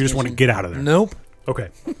 No investigation. You just want to get out of there? Nope. Okay.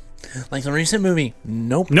 Like the recent movie.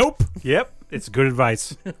 Nope. Nope. Yep. It's good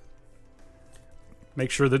advice.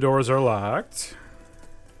 Make sure the doors are locked.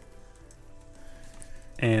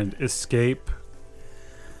 And escape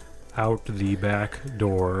out the back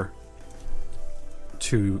door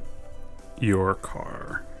to your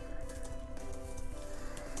car.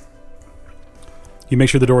 You make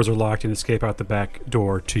sure the doors are locked and escape out the back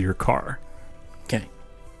door to your car. Okay.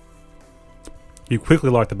 You quickly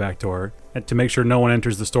lock the back door to make sure no one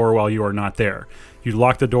enters the store while you are not there. You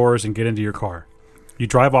lock the doors and get into your car. You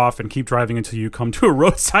drive off and keep driving until you come to a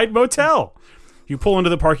roadside motel. You pull into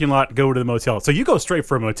the parking lot, go to the motel. So you go straight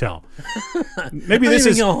for a motel. Maybe this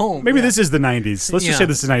is go home. Maybe this is the 90s. Let's just say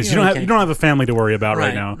this is the 90s. You don't have a family to worry about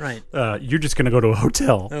right now. Right. You're just going to go to a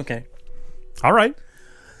hotel. Okay. All right.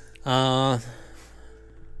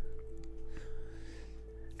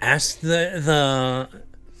 Ask the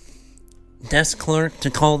desk clerk to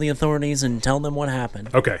call the authorities and tell them what happened.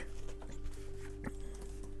 Okay.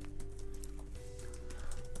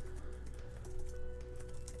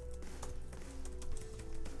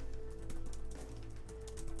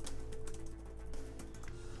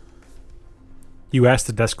 You ask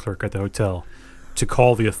the desk clerk at the hotel to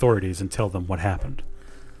call the authorities and tell them what happened.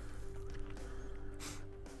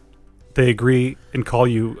 They agree and call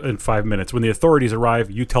you in 5 minutes. When the authorities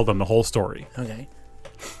arrive, you tell them the whole story. Okay.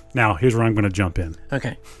 Now, here's where I'm going to jump in.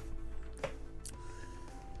 Okay.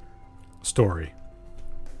 Story.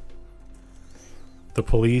 The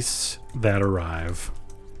police that arrive.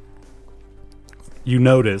 You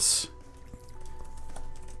notice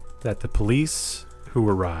that the police who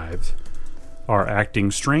arrived are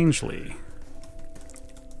acting strangely.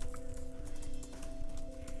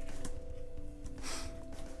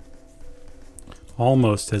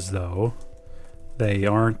 Almost as though they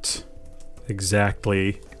aren't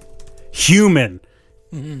exactly human.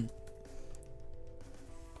 Mm-hmm.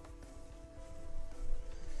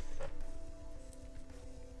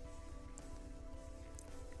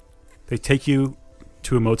 They take you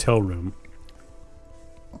to a motel room.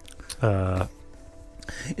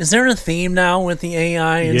 Is there a theme now with the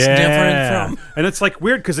AI? It's different from... And it's like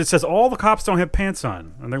weird because it says all the cops don't have pants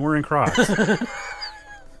on and they're wearing Crocs.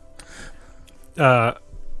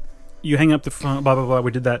 You hang up the phone, blah, blah, blah.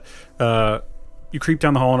 We did that. You creep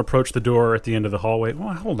down the hall and approach the door at the end of the hallway.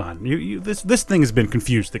 Well, hold on. This thing has been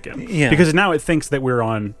confused again. Yeah. Because now it thinks that we're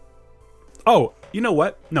on... Oh, you know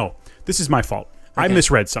what? No, this is my fault. Okay. I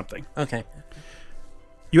misread something. Okay.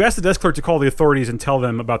 You ask the desk clerk to call the authorities and tell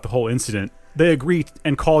them about the whole incident. They agree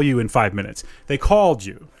and call you in 5 minutes. They called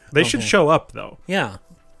you. They should show up, though. Yeah.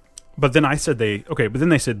 But then I said but then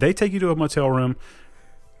they said they take you to a motel room.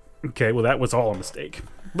 Okay, well, that was all a mistake.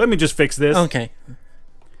 Let me just fix this. Okay.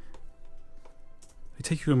 They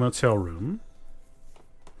take you to a motel room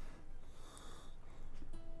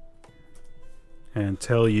and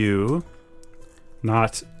tell you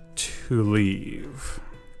not to leave.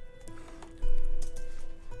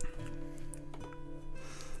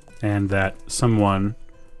 And that someone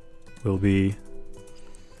will be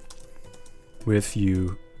with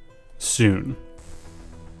you soon.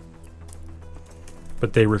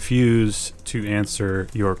 But they refuse to answer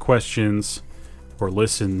your questions or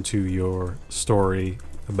listen to your story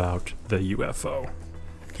about the UFO.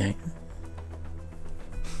 Okay.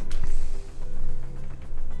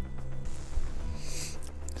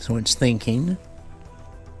 So it's thinking.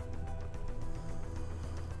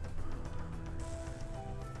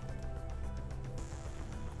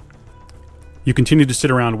 You continue to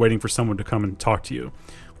sit around waiting for someone to come and talk to you,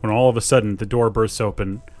 when all of a sudden the door bursts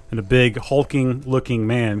open and a big, hulking-looking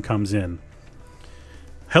man comes in.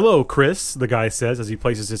 "Hello, Chris," the guy says as he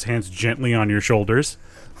places his hands gently on your shoulders.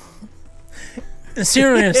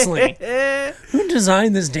 Seriously? Who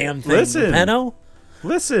designed this damn thing? Listen. Pedo?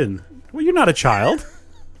 Listen. Well, you're not a child.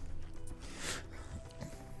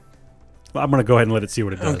 Well, I'm going to go ahead and let it see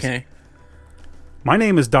what it does. Okay. "My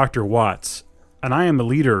name is Dr. Watts, and I am the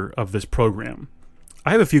leader of this program.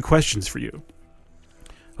 I have a few questions for you."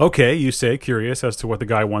 "Okay," you say, curious as to what the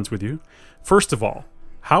guy wants with you. "First of all,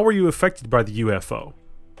 how were you affected by the UFO?"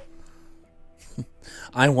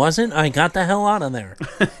 I wasn't. I got the hell out of there.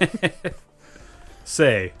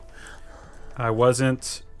 "Say, I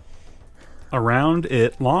wasn't around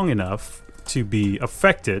it long enough to be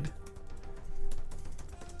affected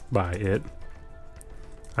by it.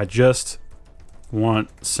 I just want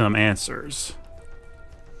some answers.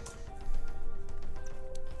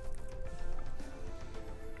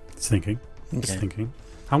 It's thinking. It's thinking.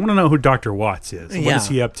 I want to know who Dr. Watts is. What is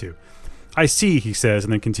he up to? I see, he says,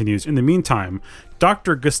 and then continues. In the meantime,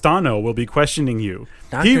 Dr. Gastano will be questioning you.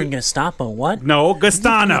 Dr. Gestapo, what? No,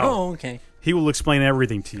 Gastano. Oh, okay. He will explain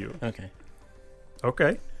everything to you. Okay.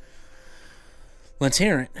 Okay. Let's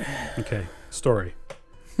hear it. Okay. Story.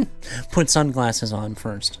 Put sunglasses on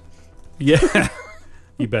first. Yeah.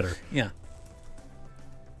 You better. Yeah.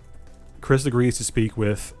 Chris agrees to speak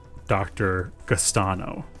with Dr.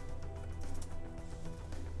 Gastano.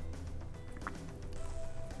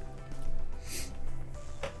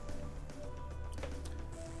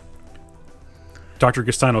 Dr.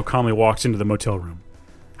 Gastano calmly walks into the motel room.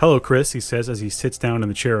 Hello, Chris, he says as he sits down in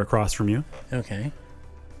the chair across from you. Okay.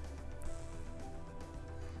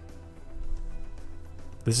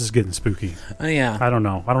 This is getting spooky. Yeah. I don't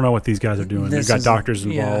know. I don't know what these guys are doing. They've got doctors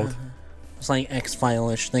involved. Yeah. It's like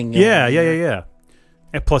X-File-ish thing. Yeah.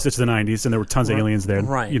 And plus, it's the 90s, and there were tons of aliens there.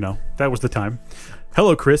 Right. You know, that was the time.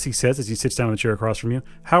 Hello, Chris, he says as he sits down in the chair across from you.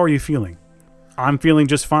 How are you feeling? I'm feeling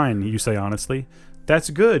just fine, you say honestly.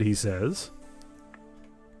 That's good, he says.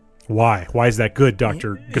 Why? Why is that good,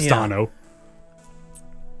 Dr. Gastano?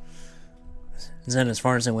 Is that as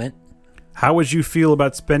far as it went? How would you feel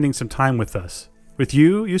about spending some time with us? With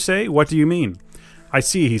you, you say? What do you mean? I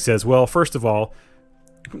see, he says. Well, first of all...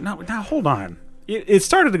 Now hold on. It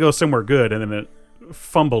started to go somewhere good, and then it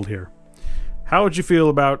fumbled here. How would you feel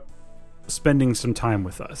about spending some time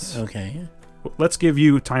with us? Okay. Let's give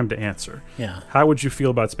you time to answer. Yeah. How would you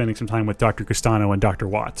feel about spending some time with Dr. Castano and Dr.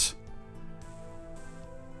 Watts?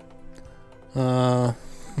 That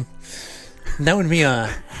would be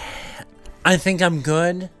a... I think I'm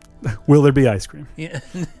good. Will there be ice cream? Yeah.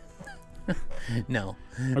 No.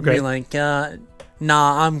 Okay. Be like,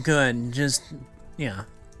 nah, I'm good. Just, yeah.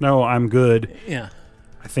 No, I'm good. Yeah.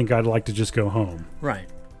 I think I'd like to just go home. Right.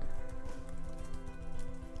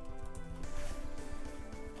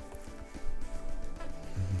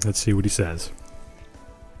 Let's see what he says.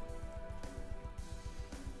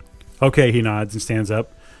 Okay, he nods and stands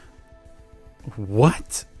up.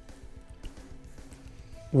 What?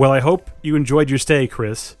 Well, I hope you enjoyed your stay,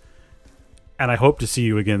 Chris. And I hope to see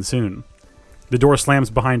you again soon. The door slams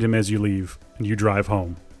behind him as you leave, and you drive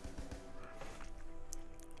home.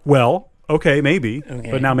 Well, okay, maybe.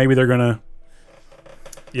 Okay. But now maybe they're going to...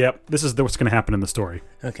 Yep, this is what's going to happen in the story.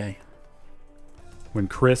 Okay. When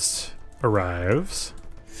Chris arrives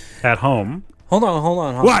at home... Hold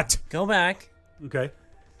on. What? Go back. Okay.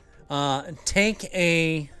 Take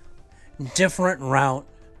a different route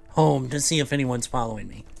home to see if anyone's following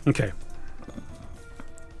me. Okay.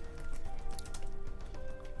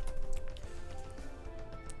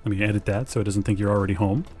 Let me edit that so it doesn't think you're already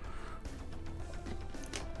home.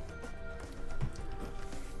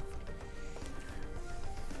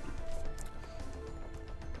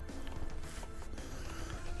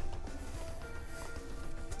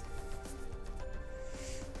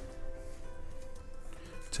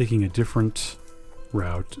 Taking a different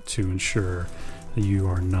route to ensure that you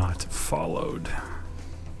are not followed.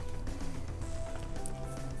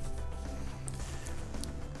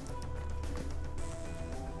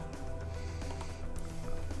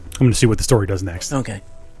 I'm going to see what the story does next. Okay.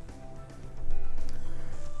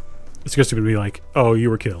 It's just going to be like, oh, you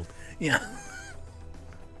were killed. Yeah.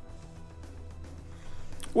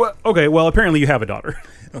 Well, okay, well, apparently you have a daughter.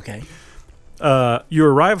 Okay. You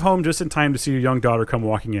arrive home just in time to see your young daughter come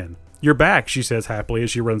walking in. You're back, she says happily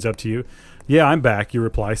as she runs up to you. Yeah, I'm back, you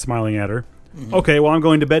reply, smiling at her. Mm-hmm. Okay, well, I'm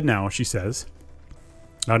going to bed now, she says.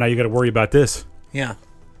 Oh, now you got to worry about this. Yeah.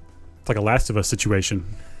 It's like a Last of Us situation.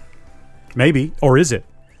 Maybe. Or is it?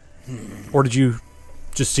 Or did you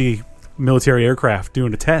just see military aircraft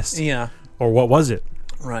doing a test? Yeah. Or what was it?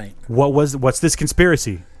 Right. What's this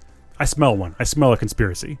conspiracy? I smell one. I smell a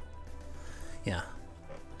conspiracy. Yeah.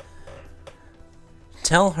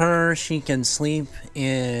 Tell her she can sleep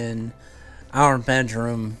in our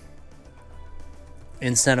bedroom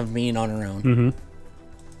instead of being on her own. Mm-hmm.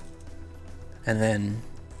 And then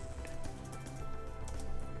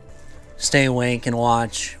stay awake and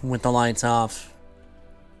watch with the lights off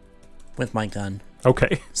with my gun.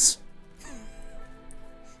 Okay. It's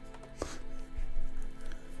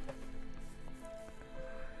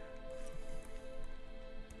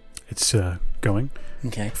going.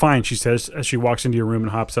 Okay. Fine, she says as she walks into your room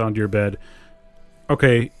and hops onto your bed.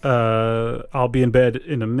 Okay, I'll be in bed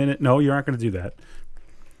in a minute. No, you aren't going to do that.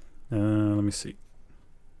 Let me see.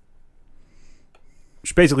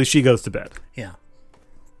 Basically, she goes to bed. Yeah.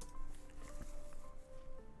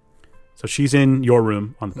 So she's in your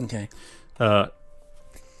room on the bed. Okay.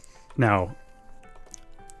 Now,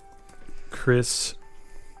 Chris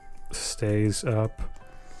stays up,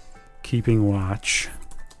 keeping watch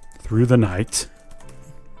through the night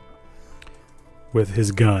with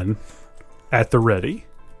his gun at the ready.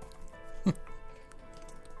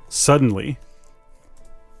 Suddenly,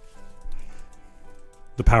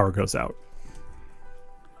 the power goes out.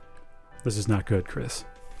 This is not good, Chris.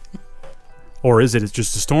 Or is it? It's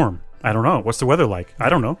just a storm. I don't know. What's the weather like? I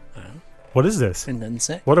don't know. What is this? It doesn't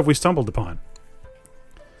say. What have we stumbled upon?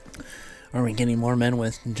 Are we getting more men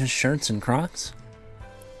with just shirts and Crocs?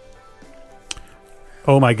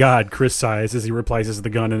 Oh my God, Chris sighs as he replaces the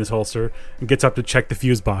gun in his holster and gets up to check the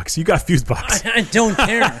fuse box. You got fuse box. I don't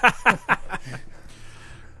care.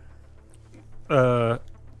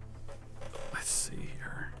 Let's see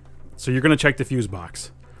here. So you're going to check the fuse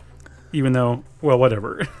box. Even though, well,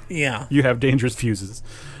 whatever. Yeah. You have dangerous fuses.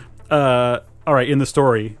 All right, in the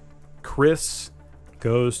story, Chris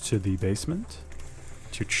goes to the basement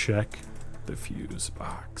to check the fuse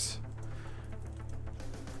box.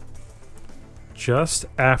 Just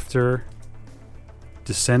after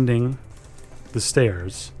descending the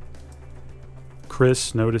stairs,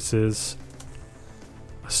 Chris notices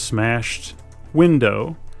a smashed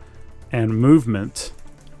window and movement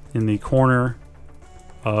in the corner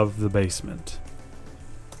of the basement.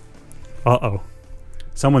 Uh-oh.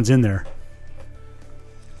 Someone's in there.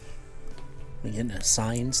 We getting a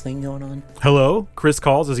science thing going on? Hello? Chris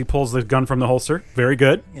calls as he pulls the gun from the holster. Very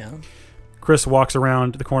good. Yeah. Chris walks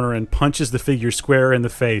around the corner and punches the figure square in the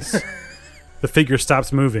face. The figure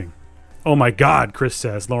stops moving. Oh my God, Chris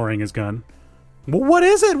says, lowering his gun. Well, what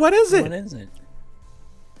is it? What is it? What is it?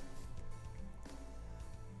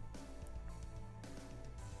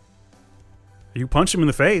 You punch him in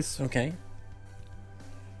the face. Okay.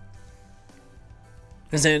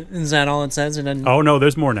 Is that all it says? Oh, no,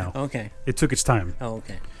 there's more now. Okay. It took its time. Oh,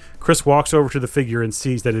 okay. Chris walks over to the figure and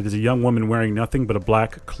sees that it is a young woman wearing nothing but a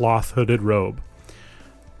black cloth-hooded robe.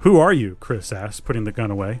 Who are you? Chris asks, putting the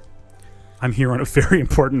gun away. I'm here on a very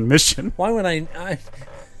important mission. Why would I wouldn't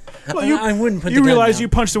put the gun down. You realize you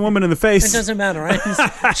punched a woman in the face. It doesn't matter. Right?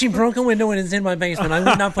 She broke a window and is in my basement. I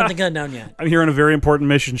would not put the gun down yet. I'm here on a very important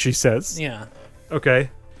mission, she says. Yeah.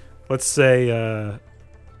 Okay. Let's say,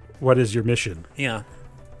 what is your mission? Yeah.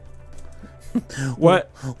 What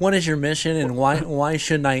is your mission, and why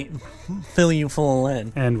shouldn't I fill you full of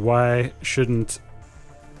lead? And why shouldn't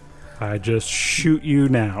I just shoot you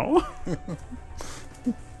now?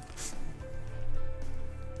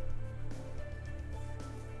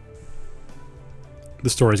 The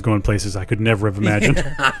story's going places I could never have imagined.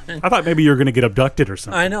 Yeah. I thought maybe you were going to get abducted or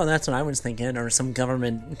something. I know, that's what I was thinking, or some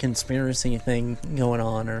government conspiracy thing going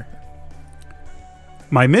on, or...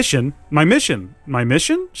 My mission,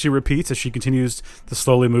 she repeats as she continues to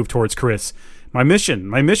slowly move towards Chris. My mission.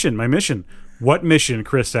 What mission?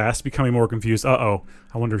 Chris asks, becoming more confused. Uh-oh,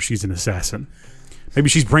 I wonder if she's an assassin. Maybe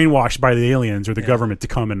she's brainwashed by the aliens or the government to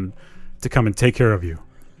come and take care of you.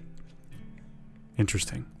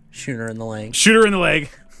 Interesting. Shoot her in the leg.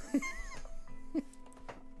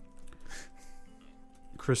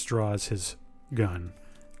 Chris draws his gun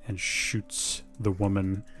and shoots the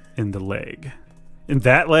woman in the leg. In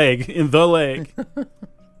the leg.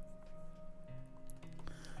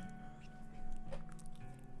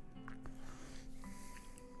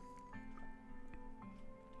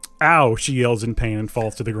 Ow, she yells in pain and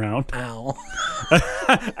falls to the ground. Ow.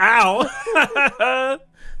 Ow.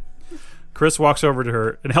 Chris walks over to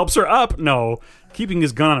her and helps her up. No, keeping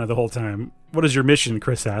his gun on her the whole time. What is your mission?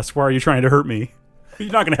 Chris asks. Why are you trying to hurt me?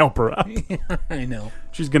 You're not going to help her up. I know.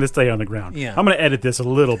 She's going to stay on the ground. Yeah. I'm going to edit this a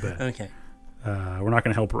little bit. Okay. We're not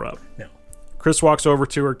going to help her up. No. Chris walks over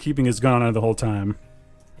to her, keeping his gun on her the whole time.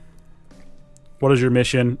 What is your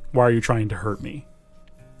mission? Why are you trying to hurt me?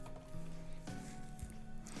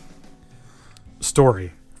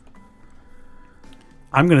 Story.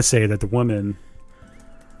 I'm going to say that the woman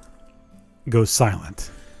goes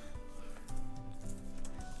silent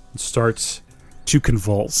and starts to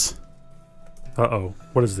convulse. Uh-oh.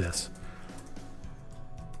 What is this?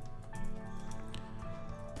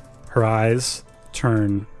 Her eyes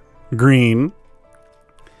turn green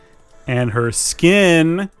and her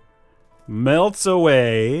skin melts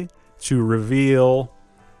away to reveal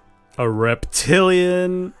a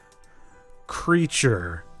reptilian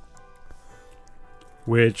creature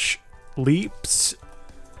which leaps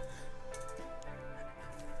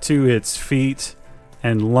to its feet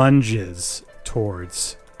and lunges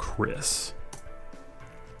towards Chris.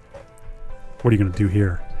 What are you going to do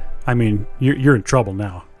here? I mean, you're in trouble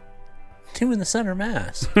now. 2 in the center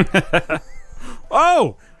mass.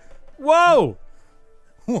 Oh! Whoa!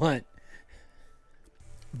 What?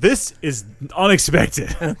 This is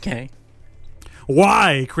unexpected. Okay.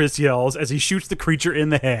 Why? Chris yells as he shoots the creature in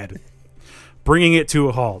the head, bringing it to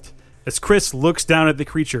a halt. As Chris looks down at the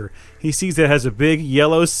creature, he sees it has a big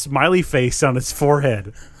yellow smiley face on its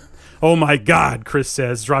forehead. Oh my God, Chris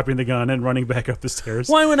says, dropping the gun and running back up the stairs.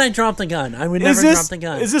 Why would I drop the gun? I would never drop the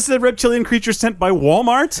gun. Is this a reptilian creature sent by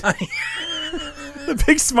Walmart? The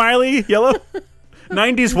big smiley yellow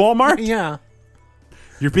 90s Walmart? Yeah.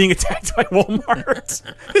 You're being attacked by Walmart?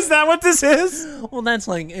 Is that what this is? Well, that's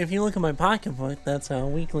like, if you look at my pocketbook, that's a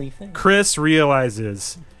weekly thing. Chris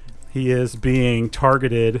realizes he is being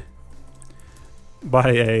targeted by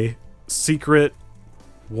a secret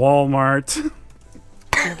Walmart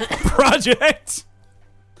project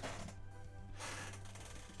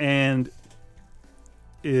and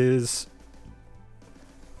is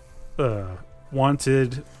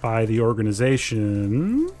wanted by the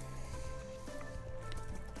organization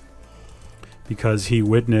because he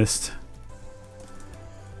witnessed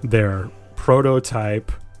their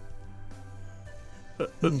prototype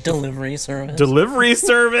delivery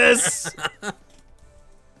service.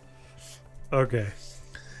 Okay.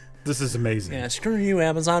 This is amazing. Yeah, screw you,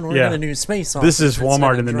 Amazon. We're going to do space. This is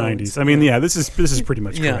Walmart in the 90s. I mean, this is pretty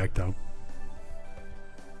much correct, though.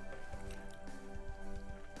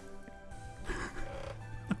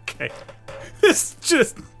 Okay. This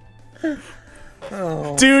just...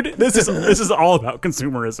 Oh. Dude, this is all about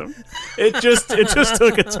consumerism. It just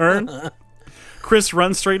took a turn. Chris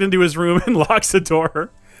runs straight into his room and locks the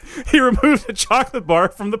door. He removes a chocolate bar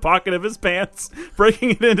from the pocket of his pants,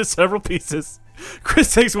 breaking it into several pieces.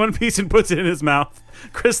 Chris takes one piece and puts it in his mouth.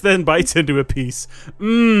 Chris then bites into a piece.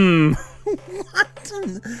 Mmm. What?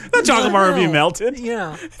 The chocolate bar would be melted.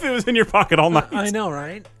 Yeah. If it was in your pocket all night. I know,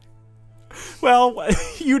 right? Well,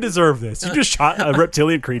 you deserve this. You just shot a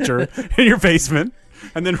reptilian creature in your basement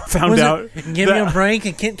and then found out give me a break,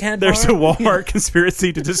 a Kit Kat bar? There's a Walmart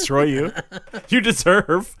conspiracy to destroy you. You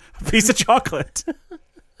deserve a piece of chocolate.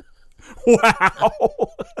 Wow.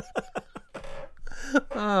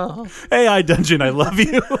 Oh. AI Dungeon, I love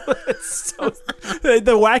you.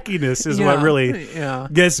 The wackiness is what really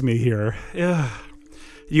gets me here. Yeah.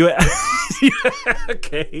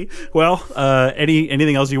 Okay. Well,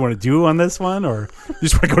 anything else you want to do on this one, or you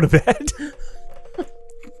just want to go to bed?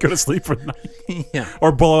 Go to sleep for the night? Yeah.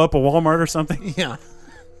 Or blow up a Walmart or something? Yeah.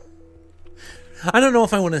 I don't know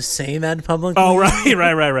if I want to say that publicly. Oh, right.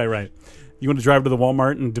 You want to drive to the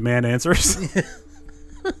Walmart and demand answers?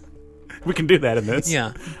 We can do that in this.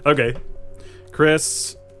 Yeah. Okay.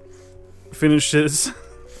 Chris finishes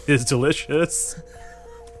his delicious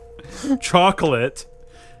chocolate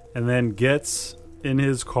and then gets in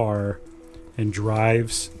his car and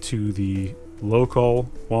drives to the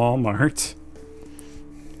local Walmart.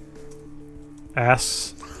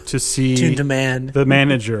 Asks to see the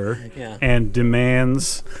manager and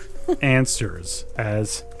demands answers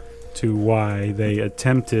as to why they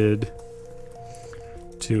attempted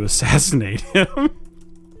to assassinate him.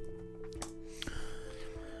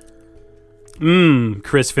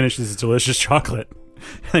 Chris finishes his delicious chocolate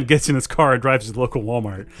and gets in his car and drives to the local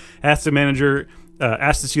Walmart. Asks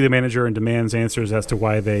to see the manager and demands answers as to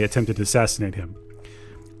why they attempted to assassinate him.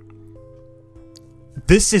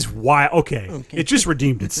 This is why... Okay. It just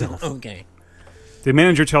redeemed itself. Okay. The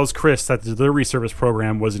manager tells Chris that the delivery service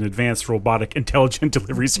program was an advanced robotic intelligent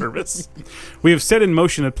delivery service. We have set in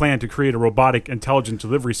motion a plan to create a robotic intelligent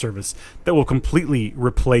delivery service that will completely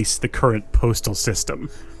replace the current postal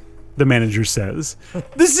system, the manager says.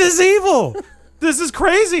 This is evil! This is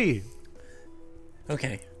crazy!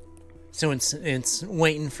 Okay. So it's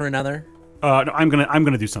waiting for another? No, I'm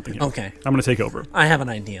gonna do something here. Okay. I'm gonna take over. I have an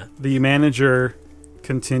idea. The manager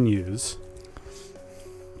continues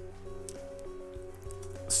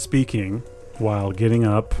speaking while getting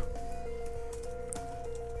up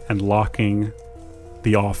and locking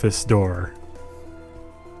the office door.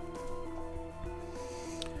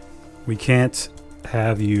 We can't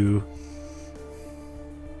have you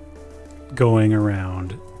going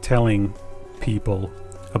around telling people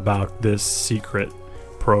about this secret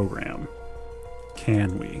program,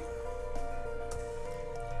 can we?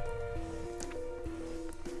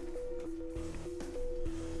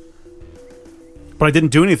 But I didn't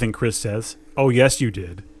do anything, Chris says. Oh, yes, you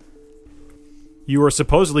did. You are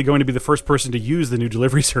supposedly going to be the first person to use the new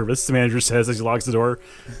delivery service, the manager says as he locks the door.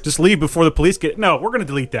 Just leave before the police get... No, we're going to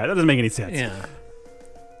delete that. That doesn't make any sense. Yeah.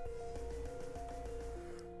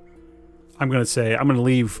 I'm going to say, I'm going to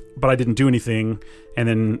leave, but I didn't do anything. And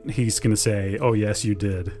then he's going to say, oh, yes, you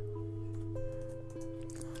did.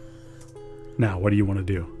 Now, what do you want to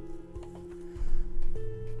do?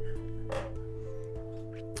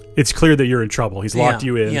 It's clear that you're in trouble. He's locked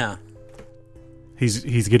you in. Yeah.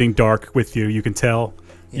 He's getting dark with you. You can tell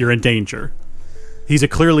you're in danger. He's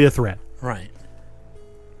clearly a threat. Right.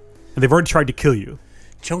 And they've already tried to kill you.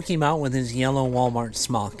 Choke him out with his yellow Walmart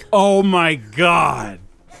smock. Oh my God.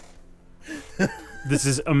 This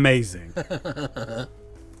is amazing.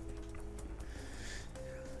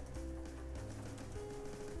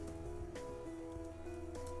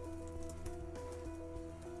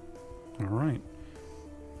 All right.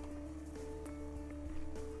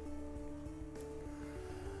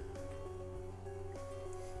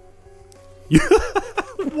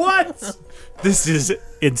 What? This is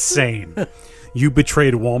insane. You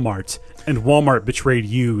betrayed Walmart, and Walmart betrayed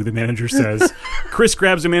you, the manager says. Chris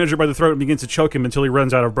grabs the manager by the throat and begins to choke him until he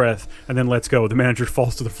runs out of breath, and then lets go. The manager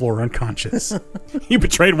falls to the floor unconscious. You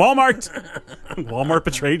betrayed Walmart. Walmart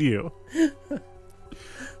betrayed you.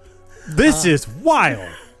 This is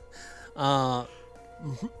wild.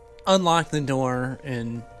 Unlock the door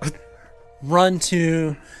and run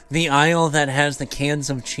to the aisle that has the cans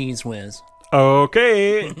of Cheese Whiz.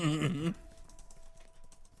 Okay.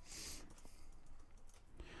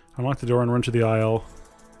 Unlock the door and run to the aisle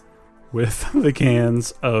with the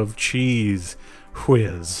cans of Cheese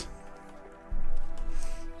Whiz.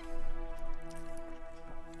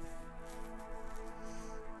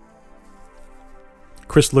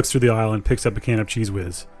 Chris looks through the aisle and picks up a can of Cheese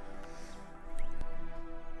Whiz.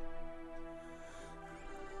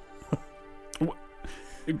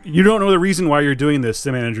 You don't know the reason why you're doing this,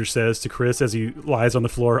 the manager says to Chris as he lies on the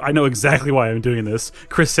floor. I know exactly why I'm doing this,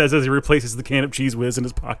 Chris says as he replaces the can of Cheese Whiz in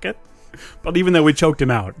his pocket. But even though we choked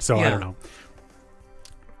him out, so I don't know.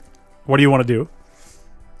 What do you want to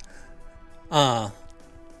do?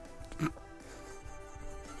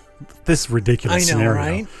 This ridiculous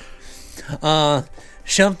scenario. Right?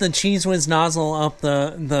 Shove the Cheese Whiz nozzle up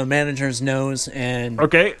the manager's nose and...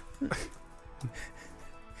 Okay.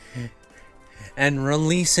 And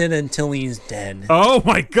release it until he's dead. Oh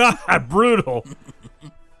my God, brutal.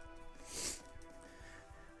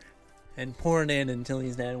 And pour it in until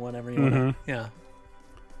he's dead, whatever you want to. Yeah.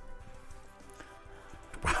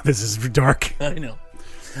 Wow, this is dark. I know.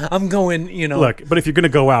 I'm going, Look, but if you're going to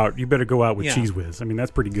go out, you better go out with Cheese Whiz. I mean,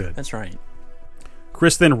 that's pretty good. That's right.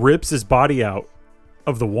 Chris then rips his body out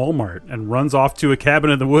of the Walmart and runs off to a cabin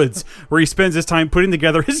in the woods where he spends his time putting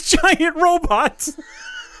together his giant robot.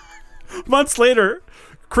 Months later,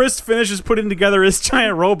 Chris finishes putting together his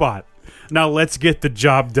giant robot. Now let's get the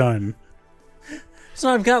job done. So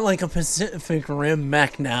I've got like a Pacific Rim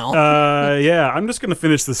mech now. Yeah, I'm just going to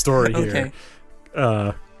finish the story here.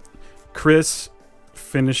 Okay. Chris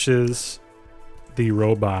finishes the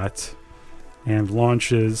robot and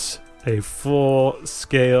launches a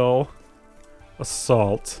full-scale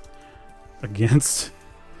assault against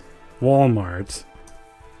Walmart.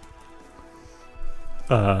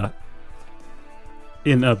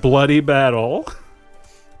 In a bloody battle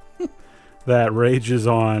that rages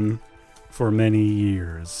on for many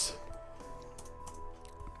years.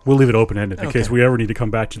 We'll leave it open-ended in case we ever need to come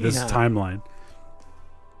back to this timeline.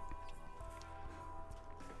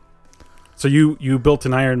 So you built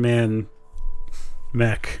an Iron Man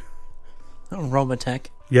mech. Robotech.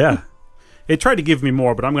 Yeah. It tried to give me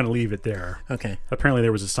more, but I'm going to leave it there. Okay. Apparently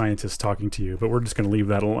there was a scientist talking to you, but we're just going to leave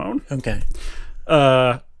that alone. Okay.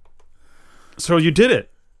 So you did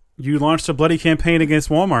it. You launched a bloody campaign against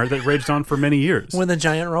Walmart that raged on for many years. With a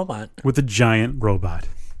giant robot. With a giant robot.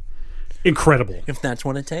 Incredible. If that's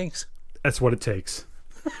what it takes. That's what it takes.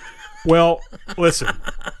 Well, listen.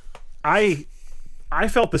 I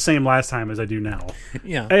felt the same last time as I do now.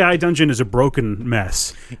 Yeah. AI Dungeon is a broken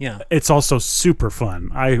mess. Yeah. It's also super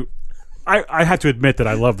fun. I have to admit that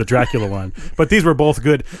I love the Dracula one, but these were both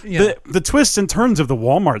good. Yeah. The twists and turns of the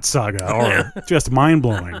Walmart saga are just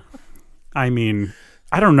mind-blowing. I mean,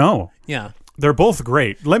 I don't know. Yeah. They're both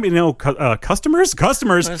great. Let me know, customers?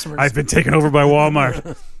 I've been taken over by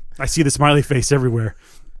Walmart. I see the smiley face everywhere.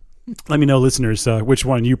 Let me know, listeners, which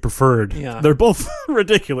one you preferred. Yeah. They're both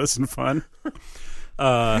ridiculous and fun.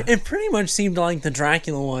 It pretty much seemed like the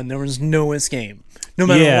Dracula one. There was no escape. No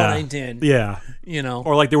matter what I did. Yeah.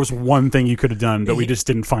 Or like there was one thing you could have done, but we just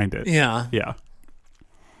didn't find it. Yeah. Yeah.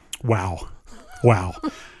 Wow.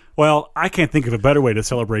 Well, I can't think of a better way to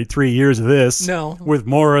celebrate 3 years of this. No. With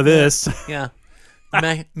more of this. Yeah.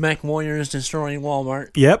 Mech Warriors destroying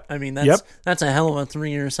Walmart. Yep. I mean, that's a hell of a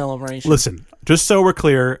 3-year celebration. Listen, just so we're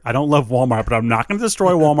clear, I don't love Walmart, but I'm not going to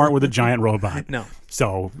destroy Walmart with a giant robot. No.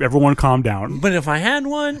 So everyone calm down. But if I had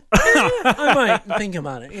one, I might think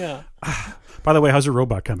about it, yeah. By the way, how's your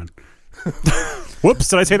robot coming? Whoops,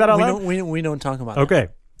 did I say that out loud? We don't talk about okay.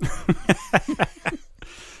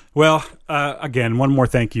 Well, again, one more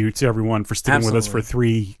thank you to everyone for sticking with us for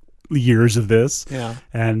 3 years of this. Yeah.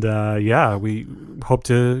 And we hope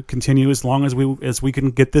to continue as long as we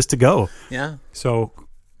can get this to go. Yeah. So,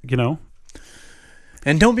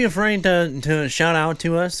 and don't be afraid to shout out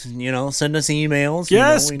to us. Send us emails.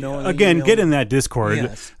 Yes. Again, get in that Discord.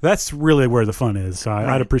 Yes. That's really where the fun is.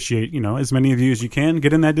 I'd appreciate as many of you as you can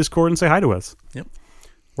get in that Discord and say hi to us. Yep.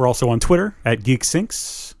 We're also on Twitter at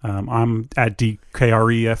GeekSyncs. I'm at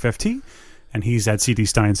DKREFFT, and he's at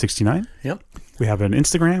CDStein69. Yep. We have an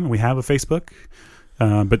Instagram and we have a Facebook,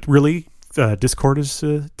 but really, Discord is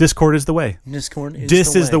the way. Discord is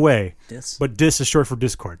Dis the way. is the way. Dis. But Dis is short for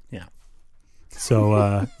Discord. Yeah.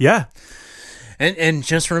 So yeah. And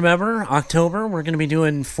just remember, October we're going to be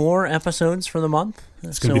doing 4 episodes for the month.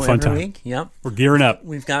 It's going to be a fun time. Week. Yep. We're gearing up.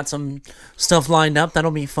 We've got some stuff lined up that'll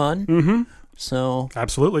be fun. Mm-hmm. So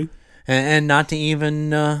absolutely. And not to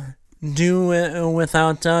even do it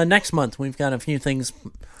without next month. We've got a few things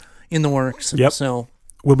in the works. Yep. So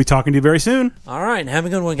we'll be talking to you very soon. All right. Have a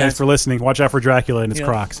good one, guys. Thanks for listening. Watch out for Dracula and his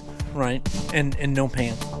Crocs. Right. And no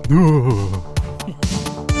pants.